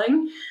chocolate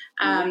filling.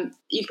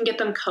 You can get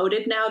them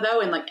coated now,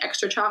 though, and like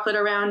extra chocolate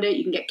around it.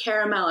 You can get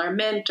caramel or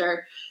mint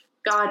or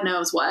God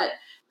knows what.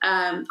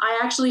 I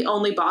actually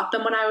only bought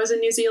them when I was in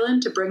New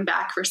Zealand to bring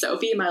back for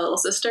Sophie, my little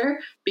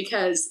sister,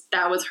 because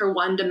that was her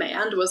one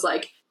demand was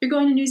like, you're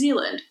going to New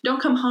Zealand.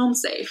 Don't come home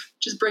safe.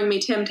 Just bring me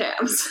Tim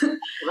Tams.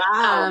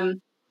 Wow.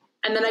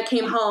 And then I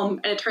came home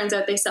and it turns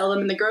out they sell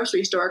them in the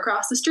grocery store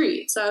across the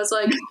street. So I was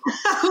like,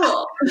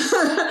 cool,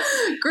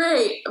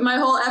 great. My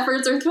whole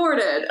efforts are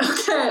thwarted.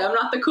 Okay. I'm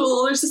not the cool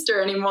older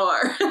sister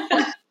anymore.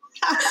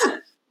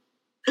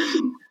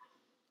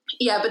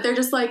 Yeah. But they're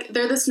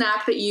the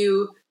snack that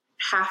you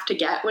have to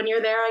get when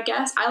you're there, I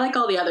guess. I like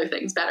all the other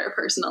things better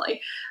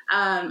personally.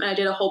 And I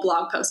did a whole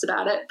blog post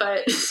about it,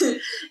 but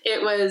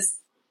it was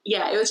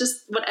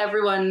just what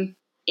everyone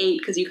ate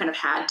because you kind of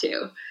had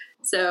to.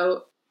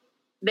 So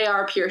they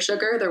are pure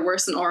sugar. They're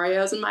worse than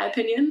Oreos, in my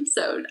opinion.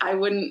 So I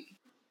wouldn't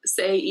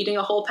say eating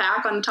a whole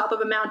pack on the top of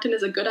a mountain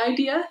is a good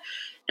idea.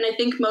 And I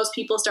think most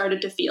people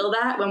started to feel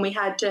that when we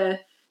had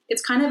to,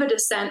 it's kind of a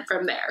descent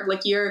from there.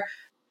 Like you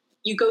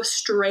go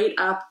straight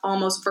up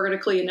almost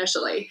vertically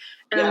initially.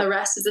 And then the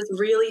rest is this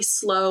really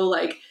slow,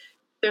 like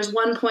there's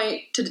one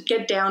point to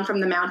get down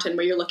from the mountain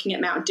where you're looking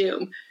at Mount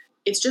Doom.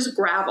 It's just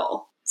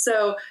gravel.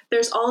 So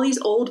there's all these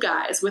old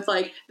guys with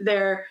like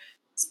their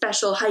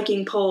special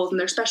hiking poles and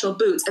their special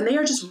boots, and they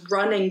are just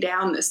running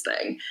down this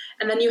thing.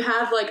 And then you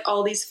have like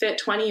all these fit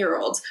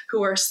 20-year-olds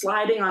who are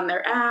sliding on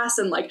their ass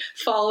and like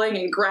falling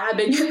and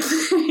grabbing at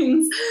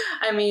things.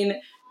 I mean,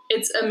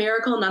 it's a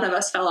miracle none of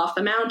us fell off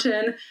the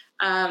mountain.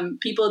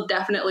 People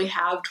definitely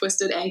have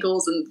twisted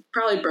ankles and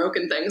probably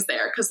broken things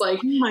there because like,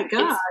 oh my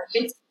God,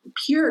 it's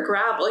pure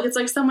gravel. Like, it's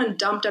like someone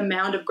dumped a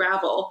mound of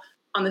gravel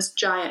on this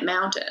giant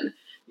mountain.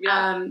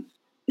 Yeah.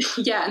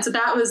 Yeah, and so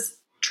that was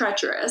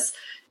treacherous.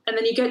 And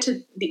then you get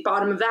to the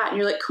bottom of that and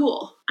you're like,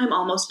 cool, I'm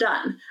almost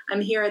done.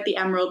 I'm here at the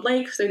Emerald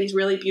Lakes. They're these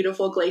really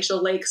beautiful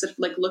glacial lakes that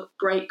like look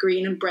bright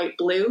green and bright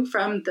blue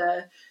from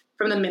the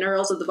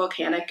minerals of the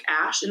volcanic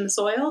ash in the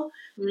soil.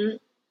 Mm-hmm.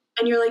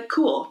 And you're like,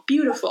 cool,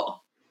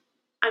 beautiful.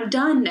 I'm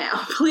done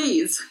now,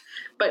 please.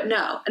 But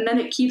no. And then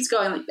it keeps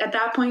going. Like, at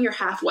that point, you're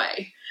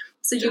halfway.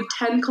 So you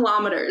have 10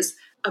 kilometers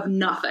of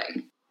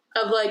nothing,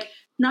 of like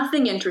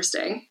nothing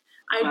interesting.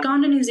 I'd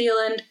gone to New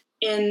Zealand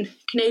in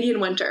Canadian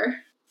winter,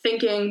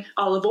 thinking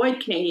I'll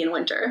avoid Canadian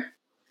winter.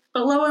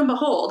 But lo and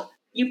behold,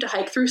 you have to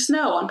hike through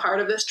snow on part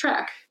of this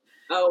trek.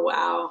 Oh,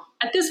 wow.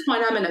 At this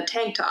point, I'm in a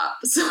tank top,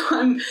 so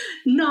I'm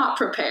not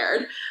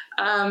prepared.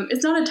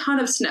 It's not a ton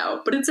of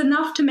snow, but it's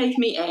enough to make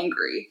me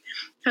angry.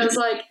 Because,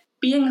 like,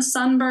 being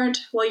sunburnt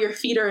while your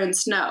feet are in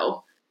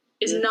snow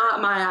is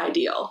not my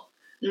ideal.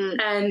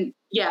 And,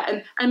 yeah,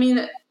 and I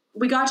mean,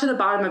 we got to the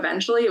bottom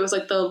eventually. It was,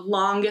 like, the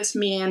longest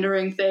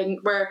meandering thing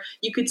where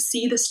you could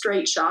see the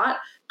straight shot,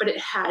 but it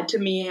had to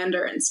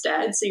meander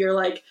instead. So you're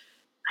like,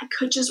 I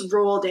could just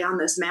roll down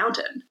this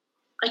mountain.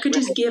 I could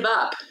just give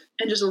up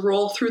and just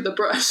roll through the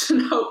brush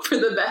and hope for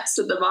the best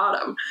at the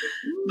bottom.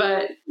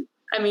 But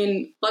I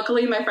mean,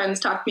 luckily my friends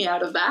talked me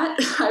out of that.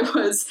 I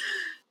was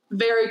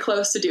very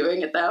close to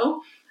doing it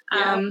though.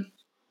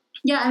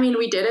 Yeah, I mean,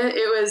 we did it.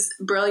 It was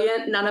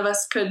brilliant. None of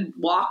us could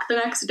walk the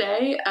next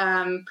day.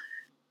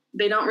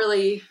 They don't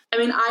really, I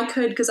mean, I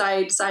could because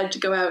I decided to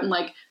go out and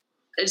like,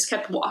 I just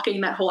kept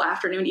walking that whole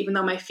afternoon, even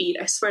though my feet,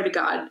 I swear to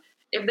God,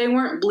 if they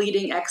weren't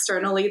bleeding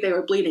externally, they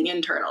were bleeding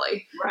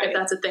internally, if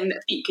that's a thing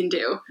that feet can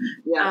do.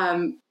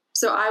 Yeah.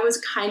 So I was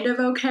kind of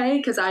okay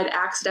because I'd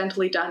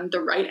accidentally done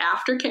the right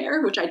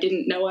aftercare, which I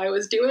didn't know I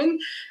was doing,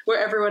 where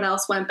everyone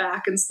else went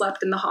back and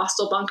slept in the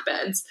hostel bunk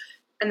beds.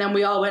 And then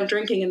we all went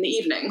drinking in the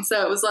evening.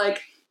 So it was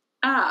like,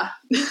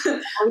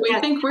 we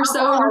think we're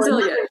so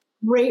resilient.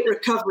 Great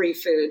recovery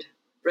food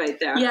right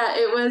there. Yeah,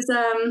 it was,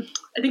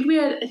 I think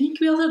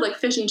we also had like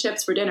fish and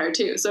chips for dinner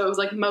too. So it was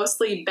like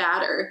mostly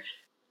batter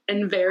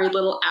and very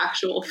little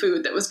actual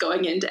food that was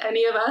going into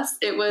any of us.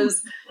 It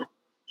was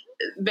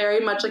very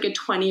much like a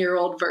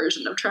 20-year-old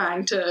version of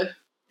trying to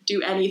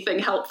do anything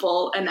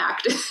helpful and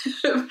active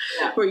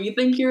where you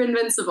think you're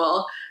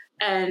invincible.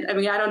 And I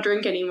mean, I don't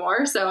drink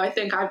anymore, so I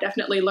think I've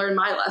definitely learned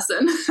my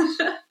lesson.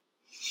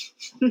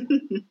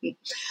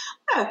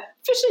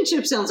 Fish and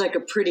chips sounds like a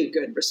pretty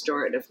good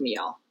restorative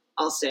meal,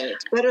 I'll say.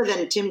 It's better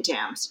than Tim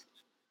Tams.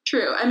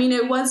 True. I mean,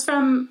 it was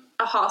from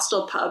a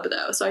hostel pub,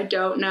 though, so I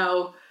don't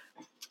know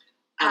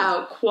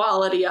how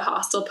quality a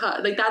hostel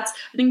pub. Like I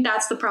think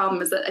that's the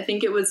problem, is that I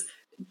think it was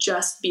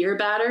just beer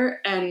batter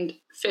and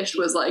fish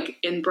was like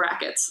in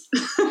brackets.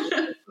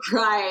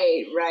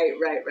 Right.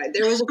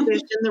 There was a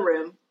fish in the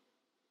room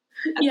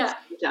at the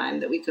same time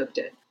that we cooked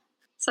it.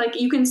 It's like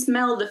you can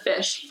smell the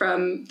fish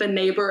from the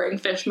neighboring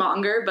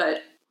fishmonger,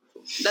 but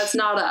that's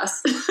not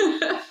us.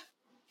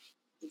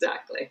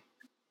 Exactly.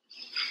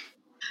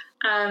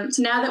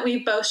 So now that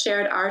we've both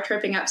shared our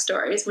tripping up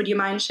stories, would you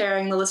mind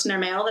sharing the listener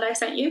mail that I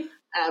sent you?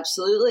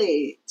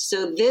 Absolutely.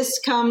 So this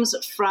comes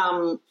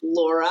from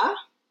Laura.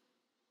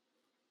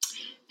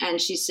 And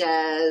she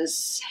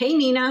says, "Hey,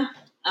 Nina,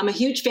 I'm a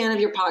huge fan of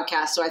your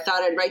podcast, so I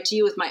thought I'd write to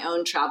you with my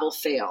own travel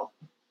fail.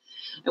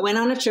 I went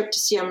on a trip to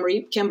Siem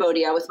Reap,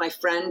 Cambodia with my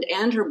friend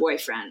and her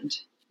boyfriend.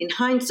 In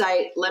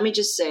hindsight, let me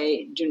just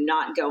say, do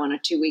not go on a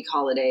 2-week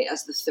holiday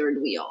as the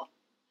third wheel.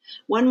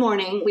 One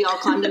morning, we all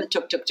climbed in the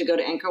tuk-tuk to go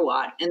to Angkor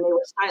Wat, and they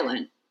were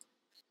silent.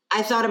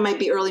 I thought it might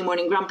be early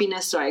morning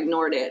grumpiness, so I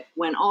ignored it,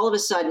 when all of a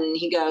sudden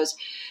he goes,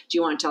 do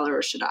you want to tell her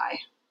or should I?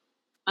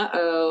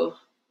 Uh-oh.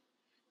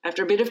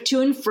 After a bit of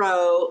to and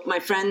fro, my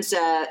friend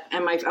said,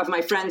 and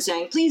my friend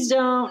saying, please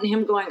don't, and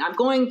him going, I'm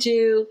going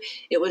to,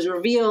 it was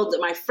revealed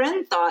that my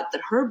friend thought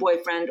that her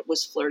boyfriend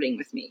was flirting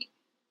with me.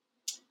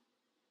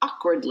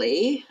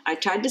 Awkwardly, I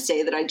tried to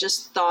say that I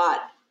just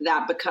thought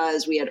that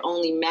because we had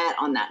only met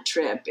on that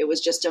trip, it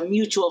was just a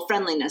mutual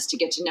friendliness to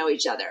get to know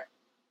each other.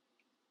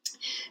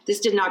 This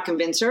did not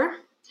convince her,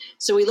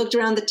 so we looked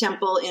around the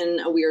temple in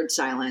a weird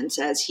silence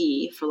as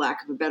he, for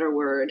lack of a better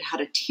word,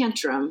 had a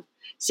tantrum,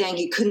 saying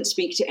he couldn't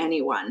speak to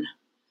anyone.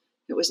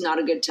 It was not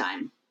a good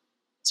time.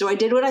 So I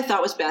did what I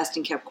thought was best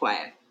and kept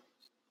quiet.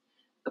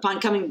 Upon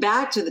coming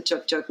back to the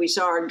tuk-tuk, we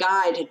saw our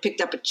guide had picked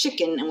up a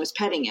chicken and was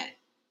petting it.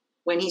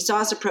 When he saw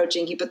us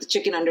approaching, he put the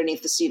chicken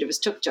underneath the seat of his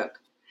tuk-tuk.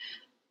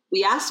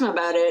 We asked him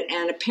about it,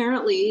 and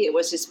apparently it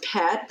was his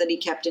pet that he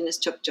kept in his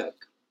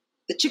tuk-tuk.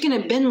 The chicken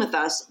had been with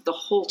us the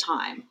whole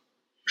time.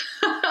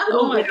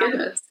 Oh my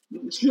goodness.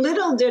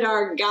 Little did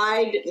our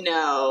guide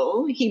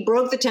know, he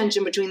broke the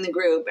tension between the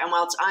group, and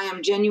whilst I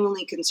am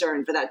genuinely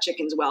concerned for that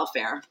chicken's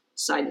welfare,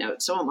 side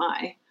note, so am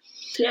I.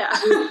 Yeah.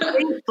 I'm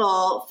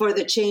grateful for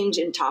the change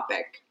in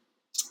topic.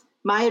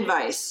 My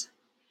advice,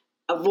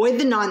 avoid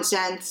the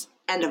nonsense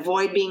and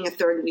avoid being a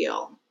third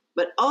wheel,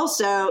 but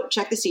also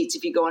check the seats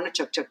if you go on a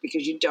tuk-tuk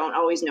because you don't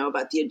always know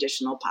about the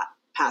additional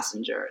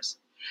passengers.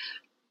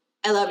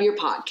 I love your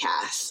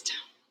podcast.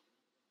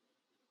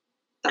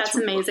 That's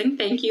That's amazing.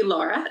 Thank you,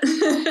 Laura.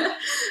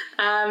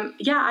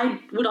 Yeah, I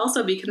would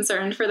also be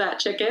concerned for that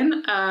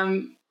chicken.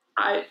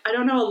 I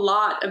don't know a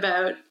lot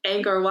about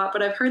Angkor Wat,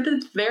 but I've heard that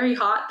it's very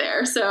hot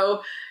there.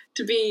 So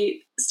to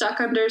be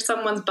stuck under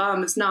someone's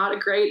bum is not a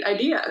great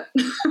idea.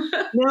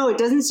 No, it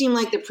doesn't seem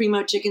like the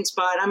primo chicken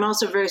spot. I'm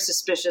also very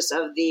suspicious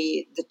of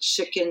the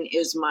chicken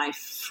is my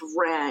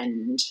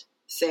friend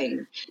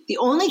thing. The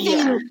only thing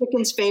in the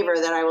chicken's favor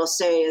that I will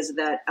say is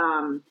that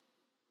I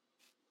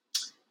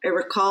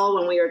recall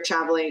when we were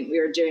traveling, we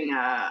were doing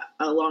a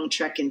long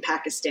trek in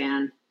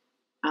Pakistan.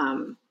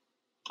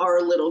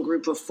 Our little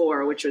group of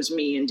 4, which was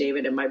me and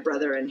David and my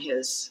brother and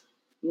his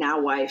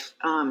now wife,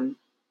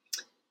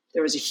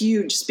 there was a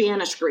huge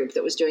Spanish group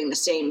that was doing the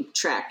same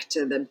trek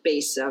to the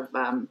base of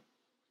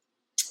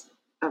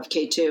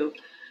K2.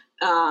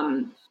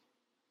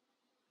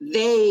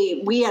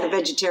 We had a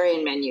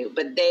vegetarian menu,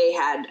 but they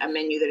had a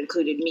menu that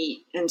included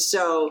meat. And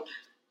so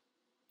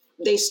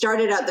they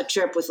started out the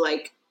trip with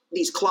like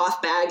these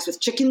cloth bags with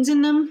chickens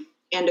in them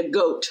and a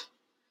goat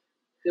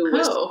who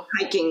was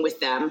hiking with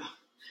them.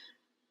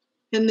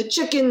 And the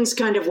chickens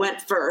kind of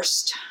went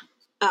first,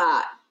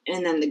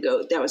 and then the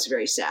goat. That was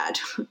very sad.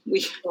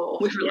 We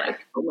were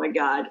like, oh my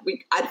God.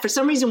 For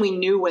some reason, we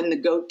knew when the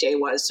goat day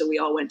was, so we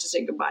all went to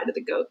say goodbye to the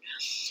goat.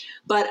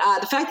 But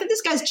the fact that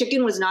this guy's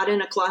chicken was not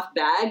in a cloth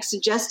bag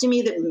suggests to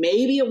me that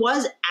maybe it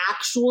was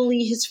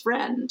actually his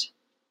friend.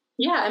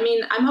 Yeah, I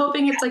mean, I'm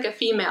hoping it's like a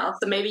female,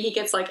 so maybe he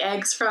gets like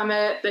eggs from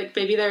it. Like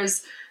maybe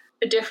there's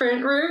a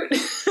different route.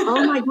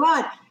 Oh my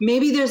God.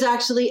 Maybe there's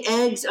actually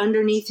eggs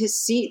underneath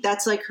his seat.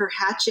 That's like her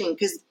hatching,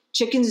 because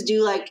chickens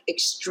do like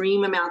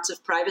extreme amounts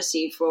of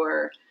privacy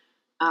for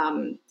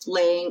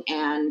laying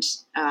and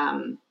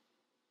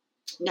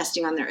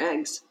nesting on their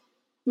eggs.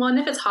 Well, and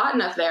if it's hot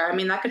enough there, I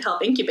mean, that could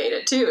help incubate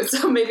it too.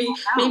 So maybe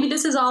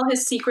this is all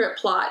his secret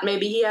plot.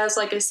 Maybe he has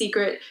like a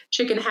secret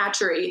chicken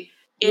hatchery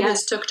in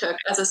his tuk-tuk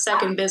as a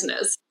second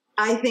business.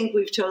 I think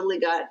we've totally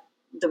got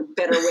the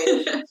better way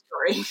of the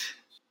story.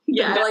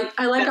 Yeah,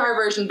 I like our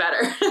version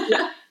better.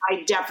 Yeah,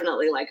 I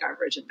definitely like our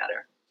version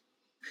better.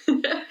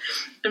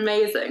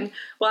 Amazing.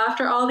 Well,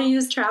 after all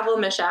these travel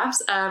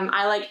mishaps,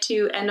 I like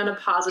to end on a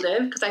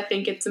positive because I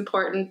think it's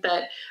important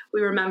that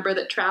we remember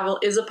that travel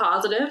is a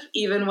positive,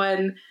 even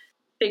when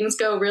things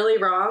go really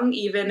wrong,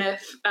 even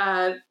if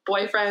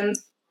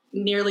boyfriends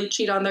nearly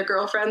cheat on their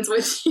girlfriends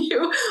with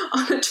you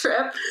on a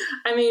trip.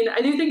 I mean, I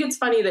do think it's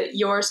funny that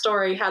your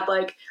story had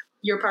like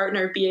your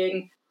partner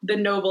being the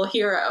noble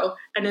hero,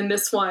 and in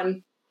this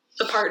one,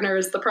 the partner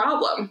is the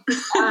problem.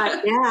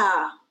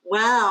 Yeah.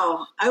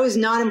 Wow. I was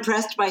not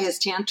impressed by his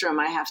tantrum,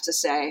 I have to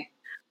say.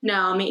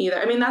 No, me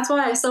either. I mean, that's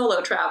why I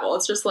solo travel.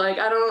 It's just like,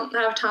 I don't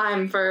have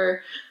time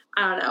for,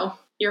 I don't know,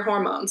 your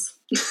hormones.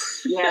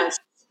 Yes.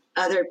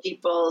 Other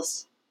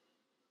people's.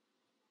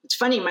 It's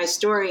funny. My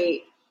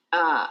story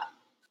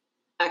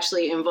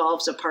actually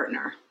involves a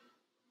partner.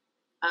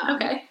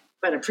 Okay.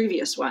 But a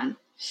previous one.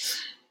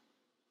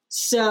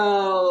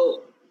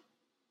 So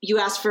you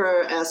asked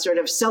for a sort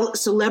of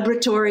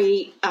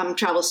celebratory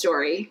travel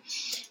story.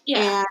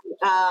 Yeah.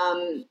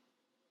 And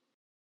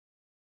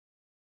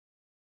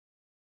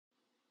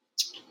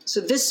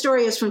so this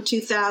story is from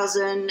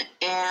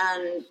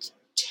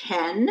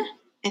 2010,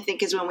 I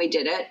think is when we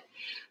did it.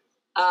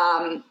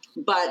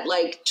 But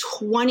like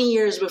 20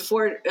 years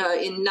before,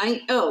 I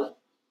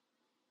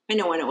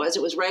know when it was.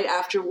 It was right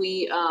after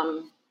we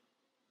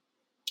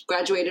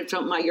graduated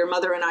from, your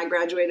mother and I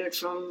graduated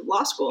from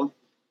law school.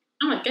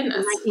 Oh my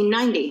goodness. In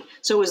 1990.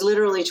 So it was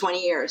literally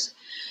 20 years.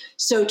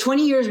 So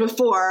 20 years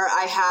before,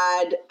 I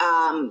had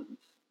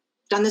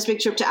done this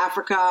big trip to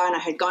Africa, and I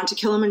had gone to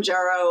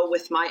Kilimanjaro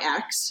with my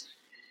ex.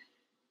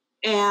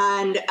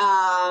 And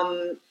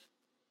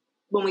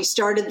when we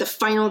started the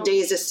final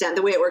day's ascent,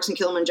 the way it works in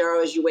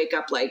Kilimanjaro is you wake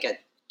up like at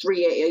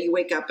 3 a.m. You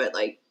wake up at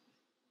like,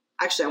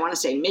 actually, I want to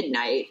say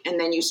midnight, and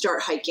then you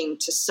start hiking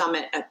to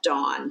summit at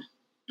dawn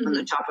on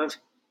the top of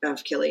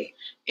Kili.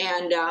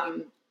 And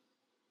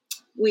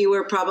we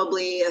were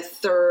probably a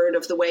third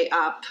of the way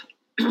up,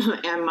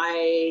 and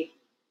my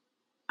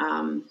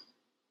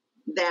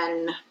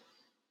then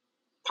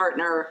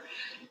partner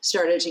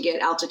started to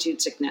get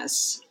altitude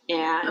sickness,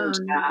 and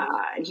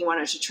he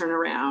wanted to turn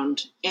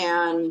around,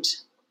 and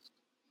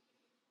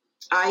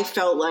I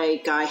felt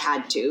like I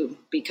had to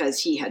because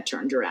he had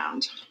turned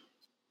around.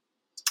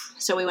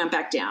 So we went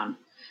back down,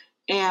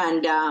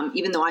 and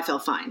even though I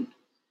felt fine,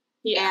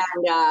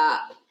 and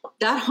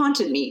that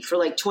haunted me for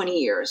like 20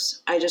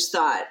 years. I just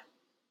thought,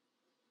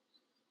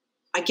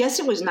 I guess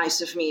it was nice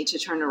of me to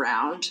turn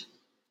around,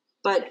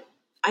 but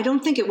I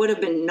don't think it would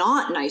have been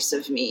not nice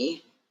of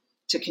me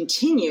to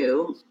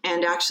continue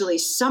and actually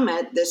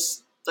summit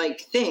this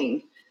like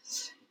thing.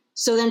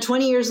 So then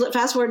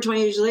fast forward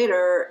 20 years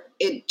later,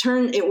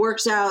 it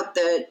works out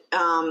that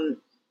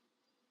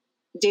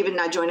David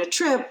and I joined a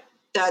trip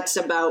that's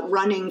about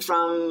running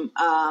from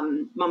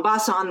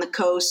Mombasa on the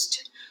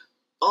coast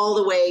all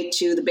the way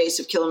to the base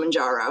of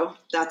Kilimanjaro.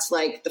 That's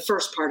like the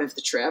first part of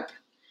the trip.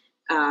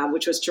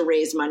 Which was to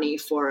raise money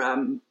for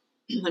an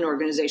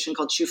organization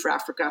called Shoe for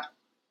Africa.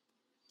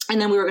 And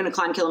then we were going to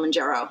climb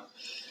Kilimanjaro.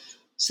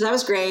 So that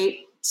was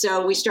great.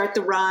 So we start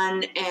the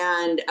run,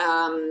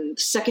 and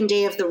second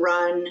day of the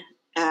run,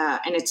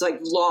 and it's like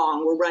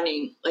long. We're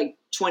running like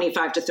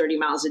 25 to 30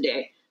 miles a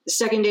day. The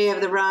second day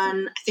of the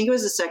run, I think it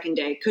was the second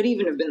day, could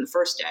even have been the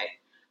first day,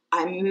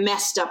 I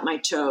messed up my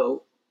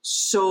toe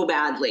so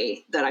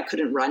badly that I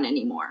couldn't run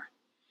anymore.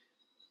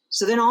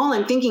 So then all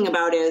I'm thinking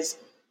about is,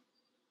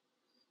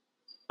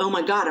 oh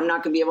my God, I'm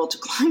not going to be able to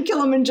climb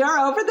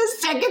Kilimanjaro for the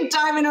second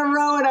time in a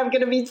row, and I'm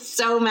going to be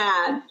so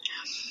mad.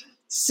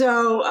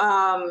 So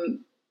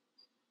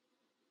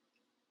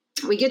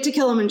we get to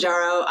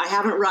Kilimanjaro. I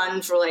haven't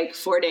run for like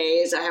 4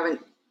 days. I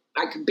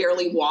could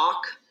barely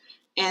walk.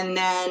 And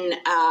then,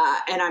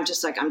 and I'm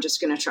just like, I'm just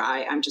going to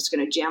try. I'm just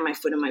going to jam my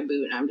foot in my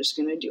boot, and I'm just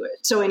going to do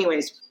it. So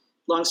anyways,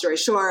 long story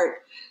short,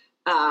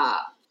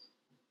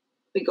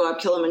 we go up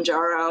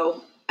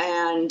Kilimanjaro,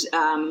 and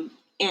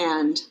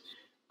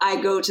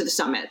I go to the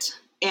summit,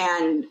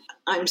 and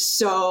I'm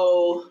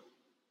so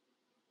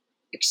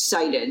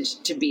excited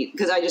to be,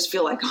 because I just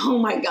feel like, oh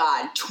my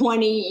God,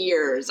 20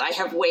 years I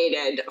have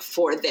waited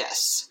for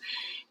this.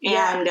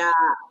 And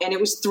it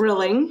was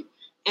thrilling.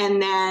 And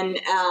then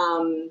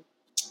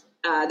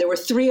there were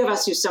three of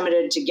us who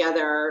summited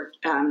together,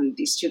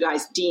 these two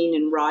guys, Dean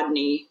and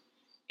Rodney.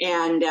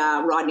 And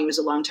Rodney was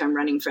a longtime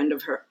running friend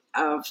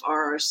of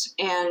ours.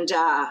 And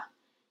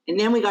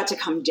then we got to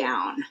come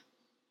down.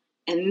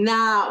 And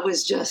that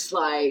was just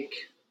like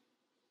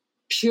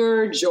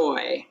pure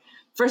joy.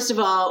 First of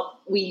all,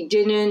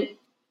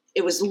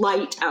 it was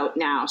light out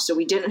now, so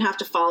we didn't have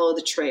to follow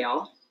the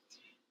trail.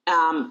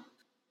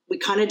 We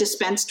kind of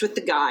dispensed with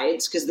the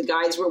guides because the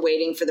guides were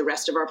waiting for the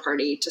rest of our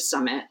party to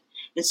summit.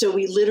 And so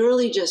we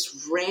literally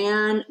just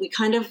ran.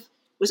 It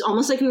was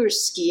almost like we were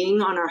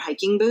skiing on our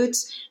hiking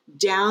boots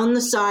down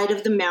the side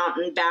of the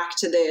mountain back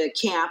to the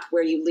camp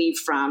where you leave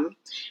from.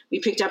 We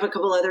picked up a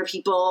couple other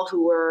people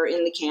who were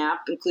in the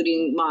camp,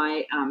 including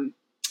my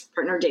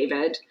partner,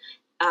 David,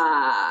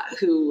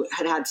 who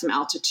had some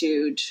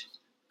altitude.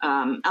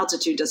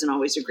 Altitude doesn't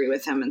always agree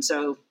with him. And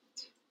so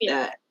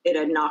it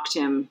had knocked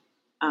him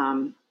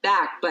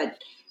back.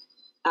 But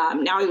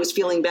now he was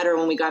feeling better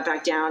when we got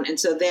back down. And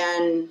so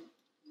then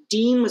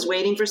Dean was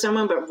waiting for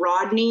someone, but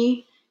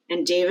Rodney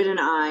and David and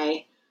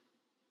I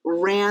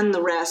ran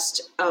the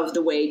rest of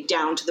the way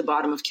down to the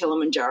bottom of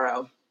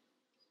Kilimanjaro.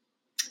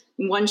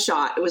 In one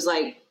shot, it was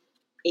like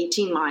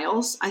 18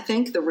 miles, I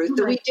think, the route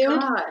that we did.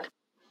 God.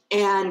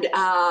 And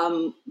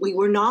we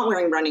were not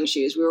wearing running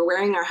shoes. We were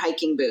wearing our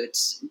hiking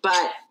boots.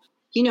 But,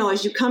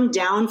 as you come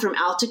down from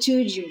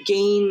altitude, you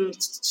gain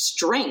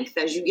strength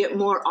as you get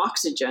more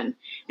oxygen.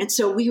 And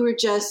so we were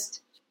just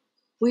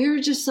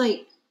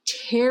like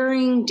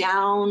tearing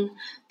down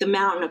the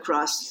mountain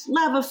across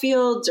lava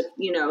fields,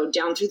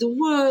 down through the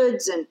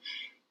woods. And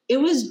it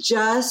was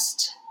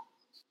just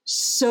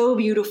so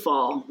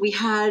beautiful. We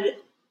had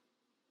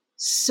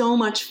so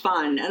much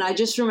fun. And I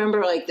just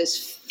remember like this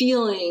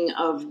feeling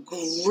of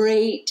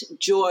great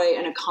joy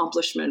and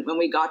accomplishment when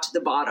we got to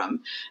the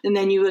bottom. And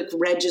then you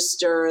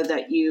register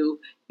that you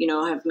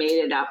have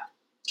made it up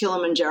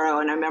Kilimanjaro.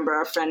 And I remember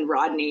our friend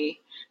Rodney,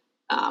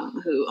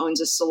 who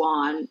owns a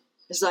salon,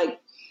 is like,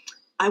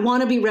 I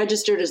want to be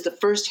registered as the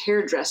first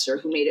hairdresser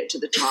who made it to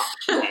the top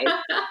today.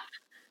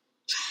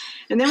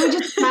 And then we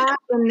just sat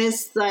in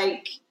this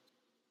kind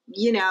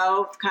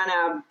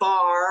of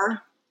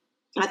bar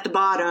at the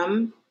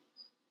bottom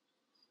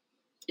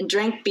and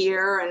drank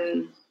beer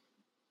and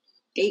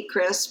ate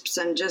crisps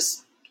and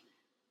just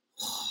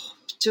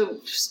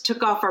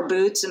took off our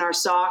boots and our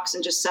socks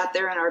and just sat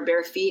there in our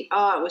bare feet.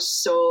 Oh, it was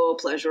so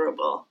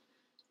pleasurable.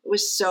 It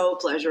was so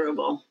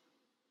pleasurable.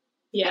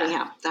 Yeah.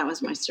 Anyhow, that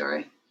was my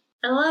story.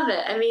 I love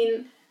it. I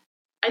mean,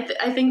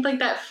 I think like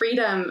that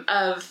freedom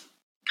of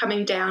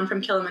coming down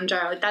from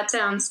Kilimanjaro, like that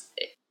sounds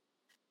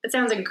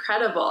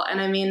incredible. And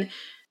I mean,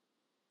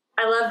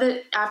 I love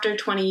that after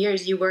 20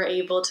 years, you were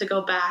able to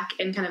go back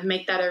and kind of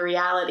make that a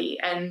reality.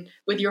 And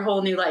with your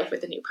whole new life,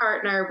 with a new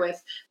partner,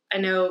 I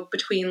know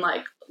between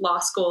like law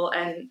school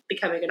and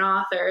becoming an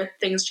author,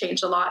 things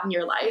changed a lot in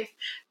your life.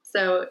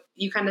 So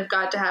you kind of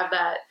got to have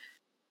that,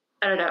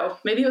 I don't know,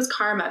 maybe it was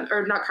karma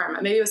or not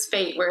karma. Maybe it was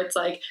fate where it's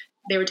like,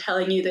 they were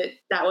telling you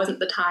that wasn't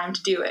the time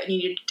to do it. You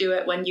needed to do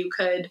it when you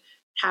could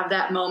have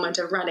that moment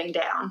of running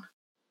down.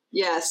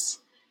 Yes.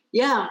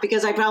 Yeah,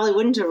 because I probably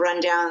wouldn't have run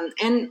down.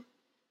 And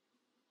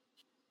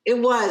it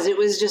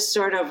was just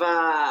sort of,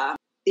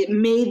 it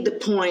made the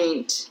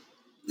point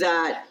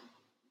that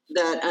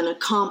an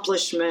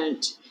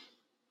accomplishment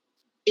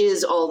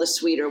is all the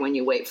sweeter when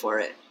you wait for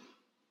it.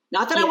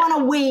 Not that I want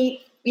to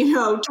wait,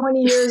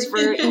 20 years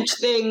for each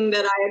thing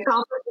that I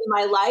accomplished in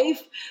my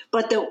life,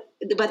 but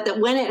that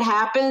when it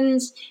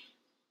happens,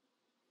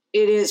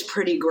 it is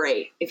pretty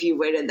great if you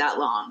waited that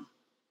long,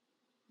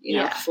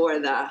 for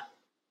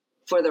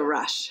the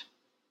rush.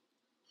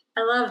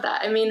 I love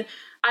that. I mean,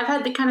 I've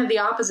had the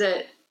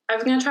opposite. I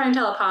was going to try and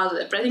tell a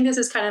positive, but I think this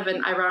is kind of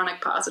an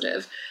ironic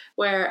positive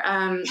where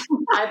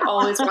I've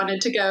always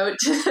wanted to go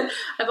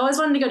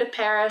to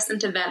Paris and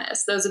to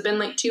Venice. Those have been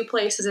like two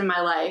places in my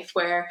life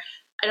where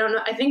I don't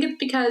know. I think it's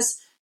because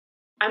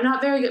I'm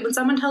not very good. When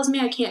someone tells me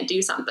I can't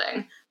do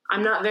something,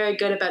 I'm not very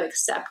good about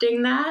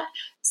accepting that.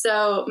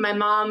 So my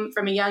mom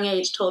from a young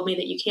age told me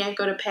that you can't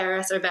go to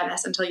Paris or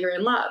Venice until you're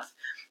in love.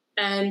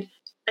 And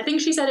I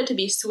think she said it to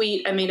be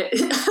sweet. I mean,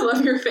 I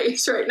love your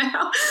face right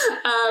now.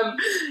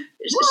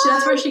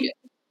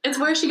 It's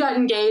where she got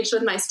engaged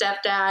with my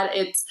stepdad.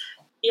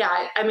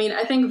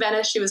 I think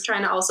Venice, she was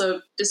trying to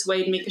also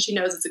dissuade me because she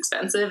knows it's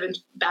expensive. And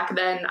back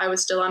then I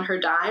was still on her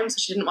dime. So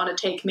she didn't want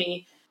to take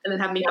me and then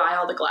have me buy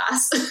all the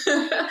glass.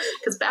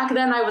 Because back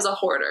then I was a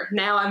hoarder.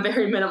 Now I'm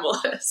very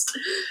minimalist.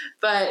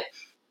 But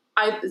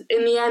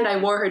in the end, I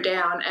wore her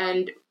down,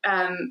 and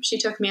she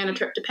took me on a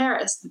trip to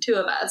Paris, the two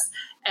of us,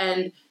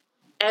 and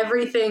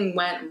everything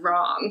went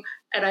wrong.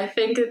 And I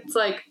think it's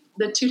like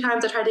the 2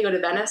 times I tried to go to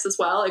Venice as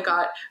well, it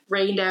got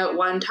rained out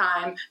one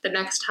time. The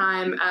next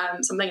time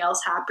something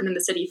else happened and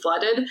the city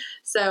flooded.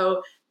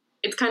 So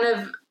it's kind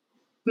of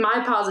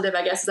my positive,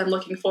 I guess, is I'm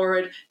looking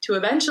forward to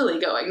eventually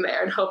going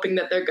there and hoping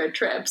that they're good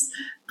trips.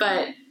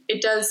 But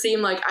it does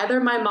seem like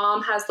either my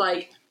mom has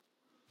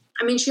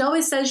she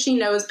always says she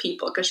knows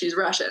people because she's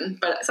Russian,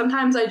 but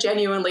sometimes I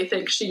genuinely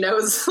think she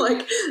knows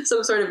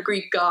some sort of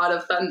Greek god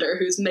of thunder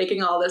who's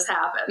making all this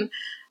happen.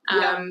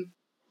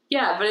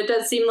 But it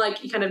does seem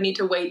like you kind of need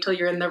to wait till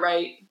you're in the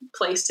right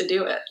place to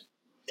do it.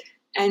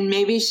 And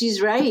maybe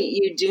she's right.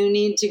 You do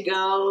need to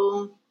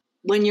go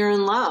when you're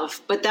in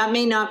love, but that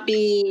may not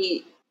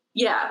be.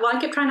 Yeah, well, I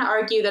kept trying to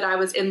argue that I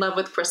was in love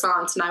with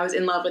croissants and I was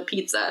in love with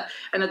pizza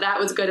and that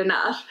was good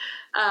enough.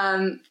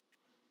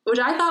 Which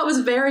I thought was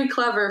very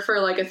clever for a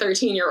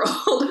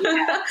 13-year-old.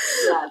 Yeah.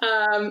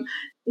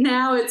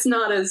 Now it's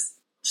not as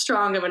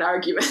strong of an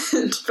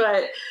argument,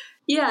 but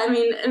yeah,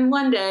 and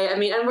one day,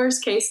 and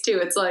worst case too,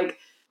 it's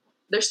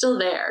they're still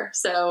there.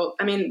 So,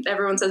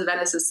 everyone says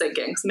Venice is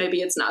sinking, so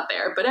maybe it's not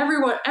there, but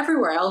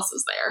everywhere else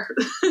is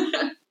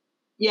there.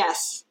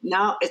 Yes.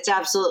 No, it's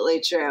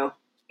absolutely true.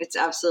 It's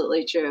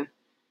absolutely true.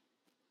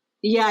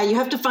 Yeah, you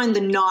have to find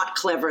the not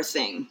clever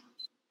thing,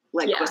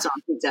 croissant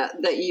pizza,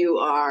 that you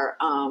are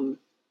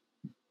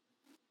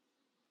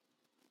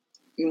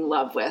in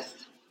love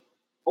with,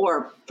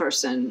 or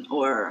person,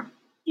 or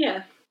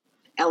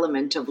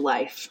element of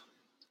life.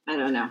 I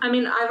don't know.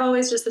 I've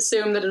always just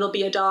assumed that it'll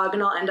be a dog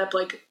and I'll end up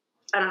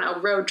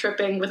road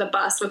tripping with a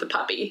bus with a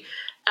puppy.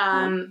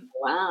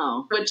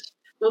 Wow. Which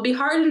will be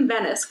hard in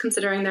Venice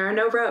considering there are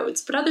no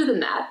roads. But other than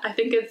that, I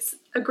think it's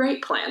a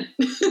great plan.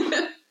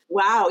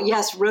 Wow.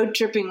 Yes. Road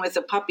tripping with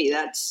a puppy.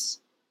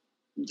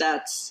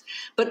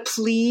 But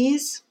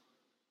please,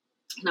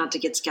 not to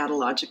get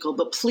scatological,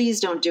 but please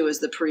don't do as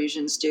the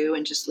Parisians do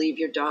and just leave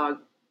your dog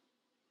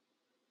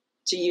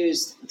to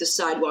use the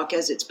sidewalk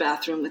as its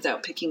bathroom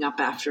without picking up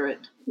after it.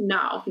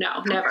 No,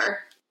 never.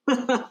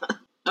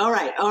 All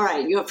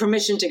right. You have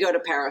permission to go to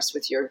Paris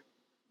with your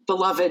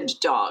beloved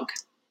dog.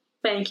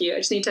 Thank you. I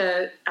just need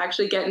to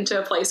actually get into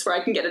a place where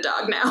I can get a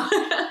dog now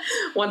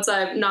once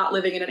I'm not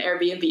living in an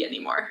Airbnb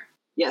anymore.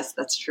 Yes,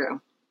 that's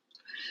true.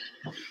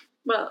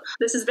 Well,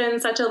 this has been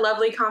such a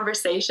lovely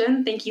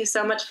conversation. Thank you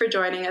so much for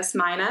joining us,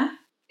 Mina.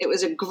 It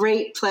was a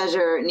great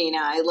pleasure, Nina.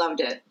 I loved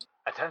it.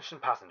 Attention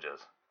passengers,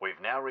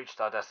 we've now reached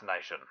our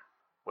destination.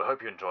 We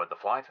hope you enjoyed the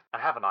flight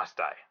and have a nice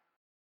day.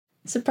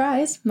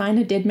 Surprise,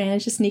 Mina did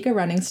manage to sneak a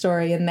running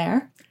story in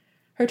there.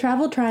 Her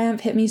travel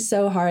triumph hit me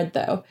so hard,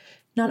 though.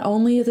 Not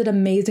only is it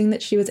amazing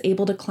that she was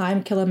able to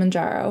climb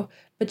Kilimanjaro,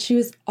 but she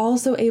was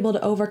also able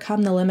to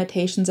overcome the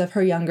limitations of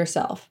her younger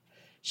self.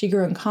 She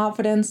grew in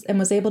confidence and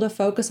was able to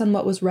focus on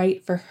what was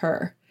right for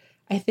her.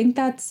 I think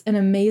that's an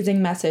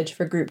amazing message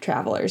for group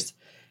travelers.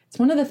 It's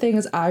one of the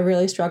things I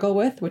really struggle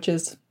with, which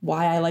is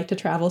why I like to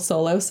travel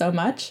solo so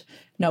much.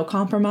 No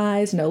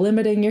compromise, no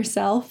limiting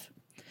yourself.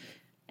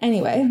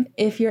 Anyway,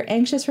 if you're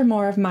anxious for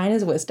more of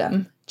Mina's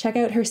wisdom, check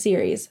out her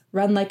series,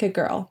 Run Like a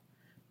Girl.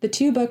 The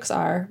 2 books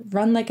are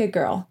Run Like a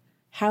Girl,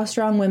 How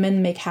Strong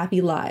Women Make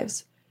Happy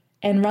Lives,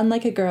 and Run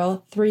Like a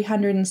Girl,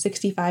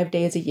 365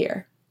 Days a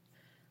Year.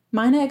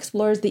 Mina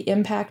explores the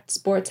impact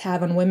sports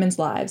have on women's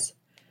lives.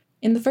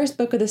 In the first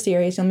book of the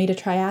series, you'll meet a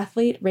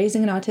triathlete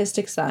raising an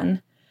autistic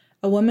son,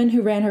 a woman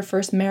who ran her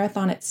first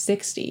marathon at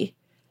 60,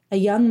 a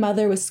young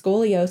mother with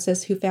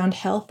scoliosis who found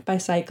health by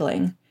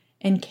cycling,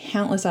 and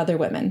countless other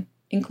women,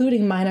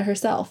 including Mina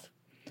herself.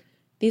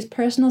 These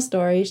personal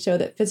stories show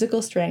that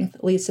physical strength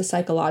leads to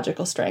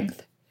psychological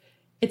strength.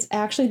 It's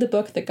actually the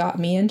book that got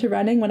me into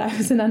running when I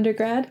was in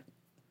undergrad.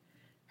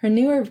 Her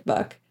newer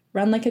book,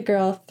 Run Like a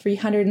Girl,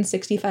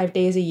 365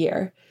 Days a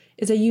Year,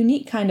 is a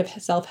unique kind of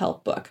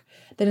self-help book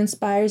that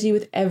inspires you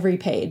with every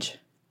page.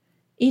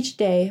 Each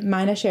day,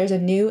 Mina shares a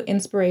new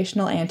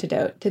inspirational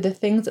antidote to the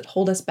things that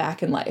hold us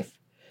back in life.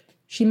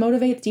 She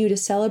motivates you to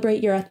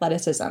celebrate your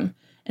athleticism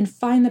and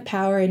find the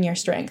power in your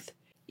strength.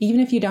 Even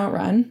if you don't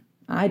run,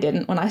 I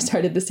didn't when I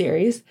started the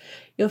series,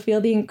 you'll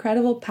feel the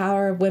incredible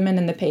power of women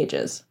in the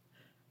pages.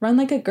 Run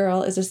Like a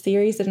Girl is a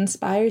series that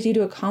inspires you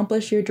to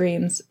accomplish your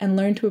dreams and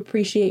learn to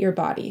appreciate your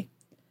body.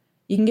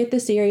 You can get the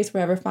series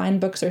wherever fine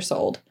books are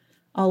sold.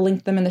 I'll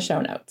link them in the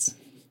show notes.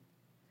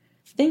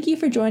 Thank you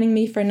for joining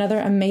me for another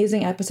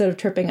amazing episode of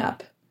Tripping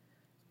Up.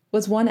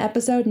 Was one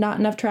episode not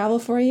enough travel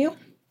for you?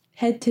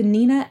 head to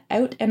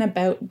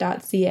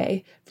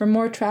ninaoutandabout.ca for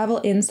more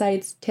travel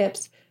insights,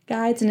 tips,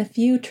 guides, and a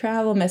few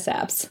travel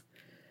mishaps.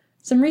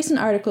 Some recent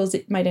articles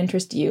that might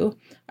interest you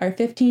are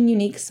 15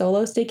 unique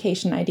solo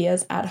staycation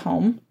ideas at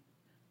home,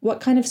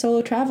 what kind of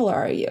solo traveler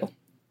are you,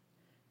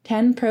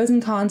 10 pros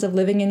and cons of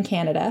living in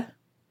Canada,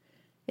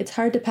 it's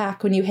hard to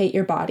pack when you hate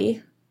your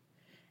body,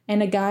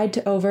 and a guide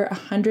to over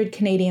 100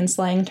 Canadian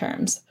slang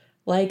terms,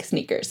 like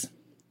sneakers.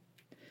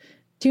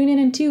 Tune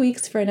in 2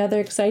 weeks for another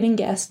exciting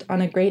guest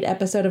on a great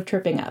episode of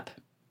Tripping Up.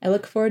 I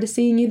look forward to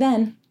seeing you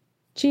then.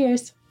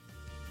 Cheers!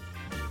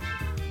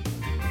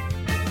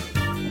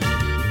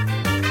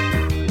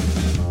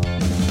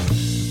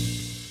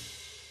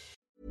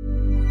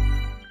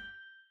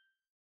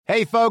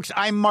 Hey folks,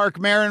 I'm Mark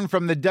Maron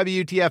from the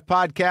WTF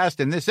Podcast,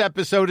 and this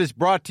episode is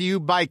brought to you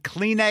by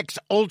Kleenex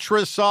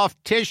Ultra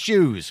Soft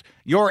Tissues,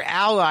 your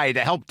ally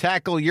to help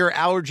tackle your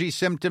allergy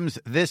symptoms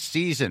this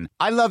season.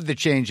 I love the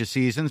change of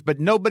seasons,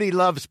 but nobody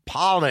loves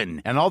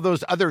pollen and all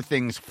those other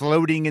things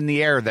floating in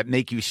the air that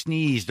make you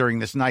sneeze during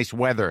this nice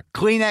weather.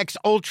 Kleenex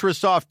Ultra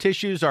Soft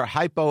Tissues are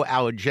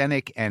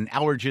hypoallergenic and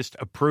allergist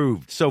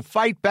approved, so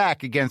fight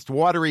back against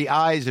watery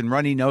eyes and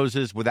runny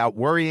noses without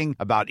worrying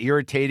about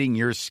irritating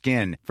your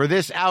skin. For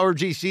this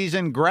allergy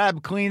season,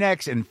 grab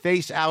Kleenex and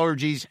face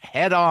allergies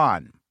head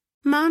on.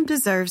 Mom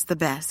deserves the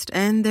best,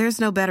 and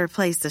there's no better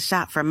place to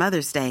shop for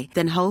Mother's Day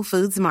than Whole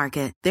Foods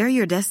Market. They're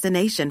your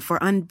destination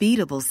for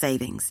unbeatable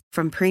savings,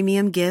 from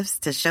premium gifts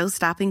to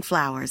show-stopping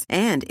flowers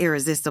and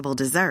irresistible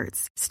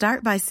desserts.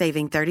 Start by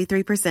saving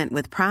 33%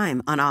 with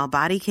Prime on all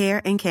body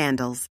care and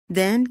candles.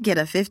 Then get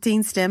a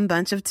 15-stem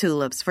bunch of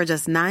tulips for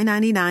just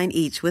 $9.99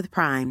 each with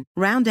Prime.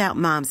 Round out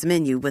Mom's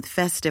menu with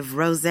festive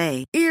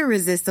rosé,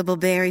 irresistible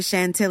berry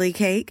chantilly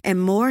cake,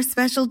 and more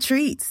special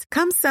treats.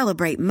 Come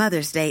celebrate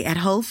Mother's Day at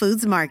Whole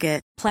Foods Market.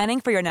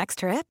 Planning for your next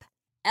trip?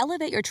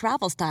 Elevate your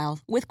travel style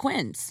with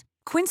Quince.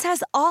 Quince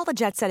has all the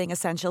jet-setting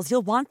essentials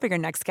you'll want for your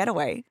next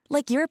getaway,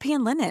 like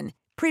European linen,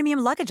 premium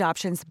luggage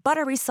options,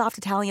 buttery soft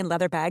Italian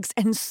leather bags,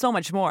 and so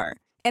much more.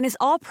 And is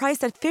all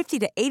priced at 50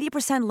 to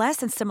 80% less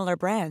than similar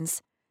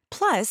brands.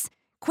 Plus,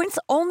 Quince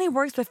only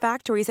works with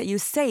factories that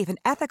use safe and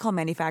ethical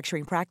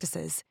manufacturing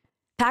practices.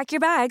 Pack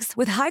your bags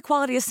with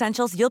high-quality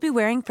essentials you'll be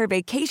wearing for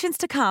vacations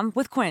to come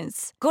with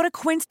Quince. Go to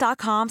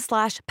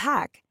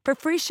quince.com/pack for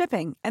free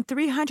shipping and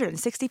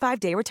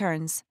 365-day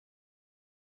returns.